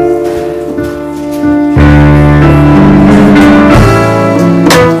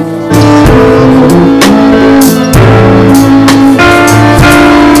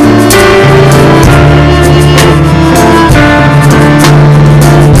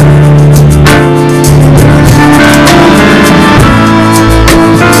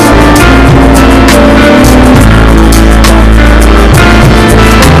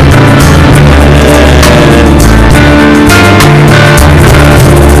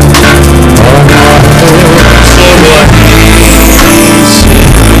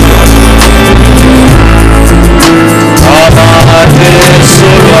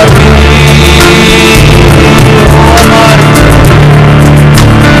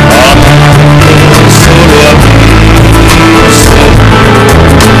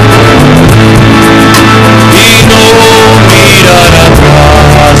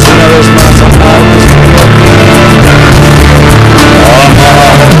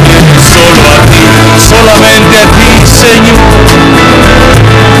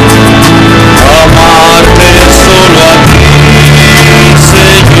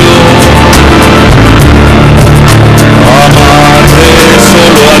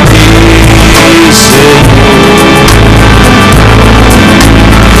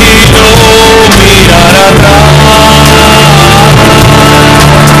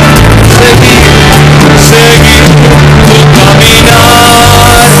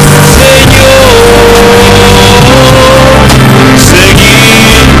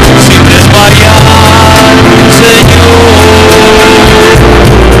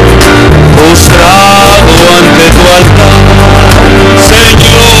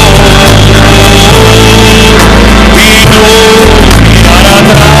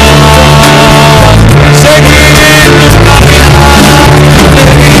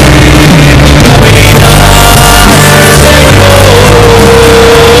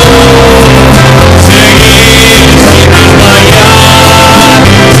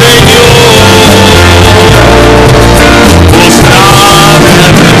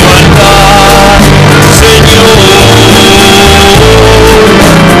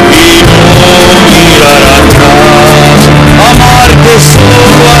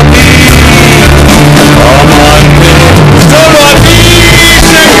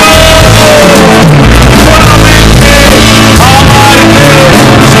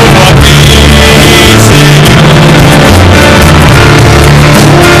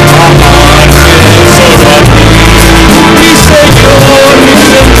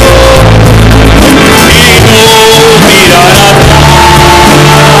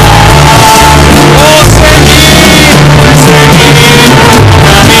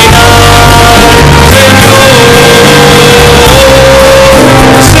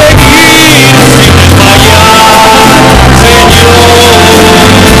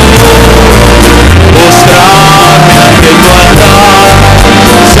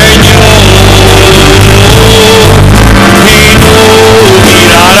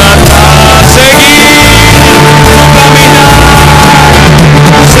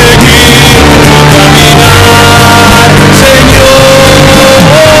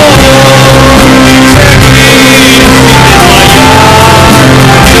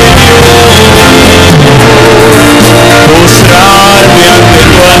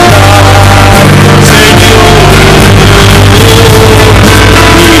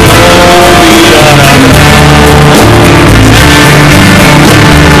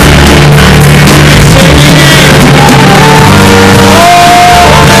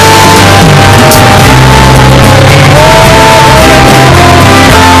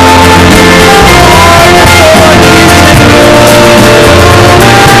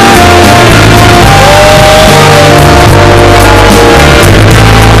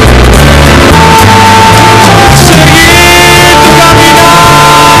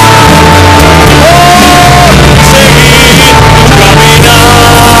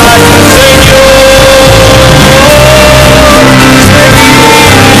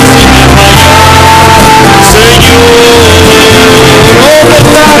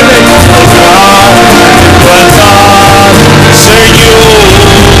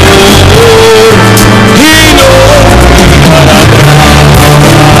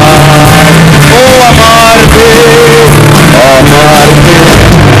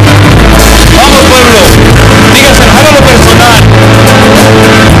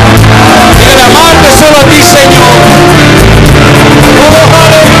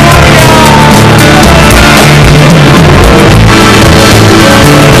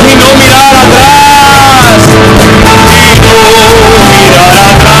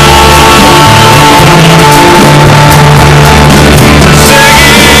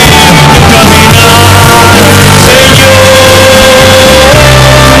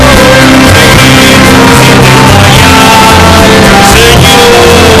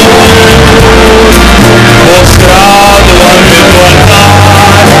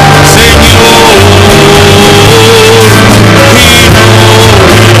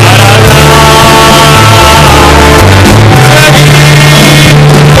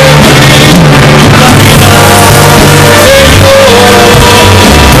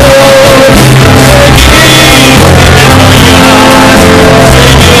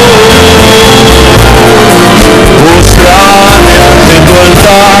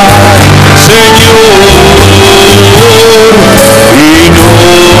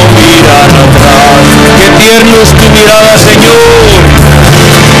 es tu mirada, Señor.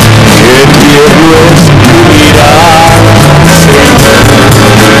 Qué tierno es tu mirada, Señor.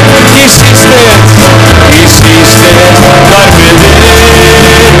 Quisiste darme de tu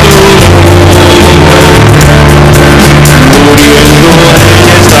muriendo en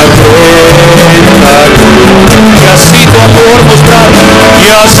esta cuenta. Y así tu amor mostrar, y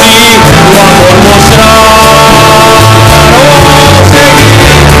así tu amor mostrar.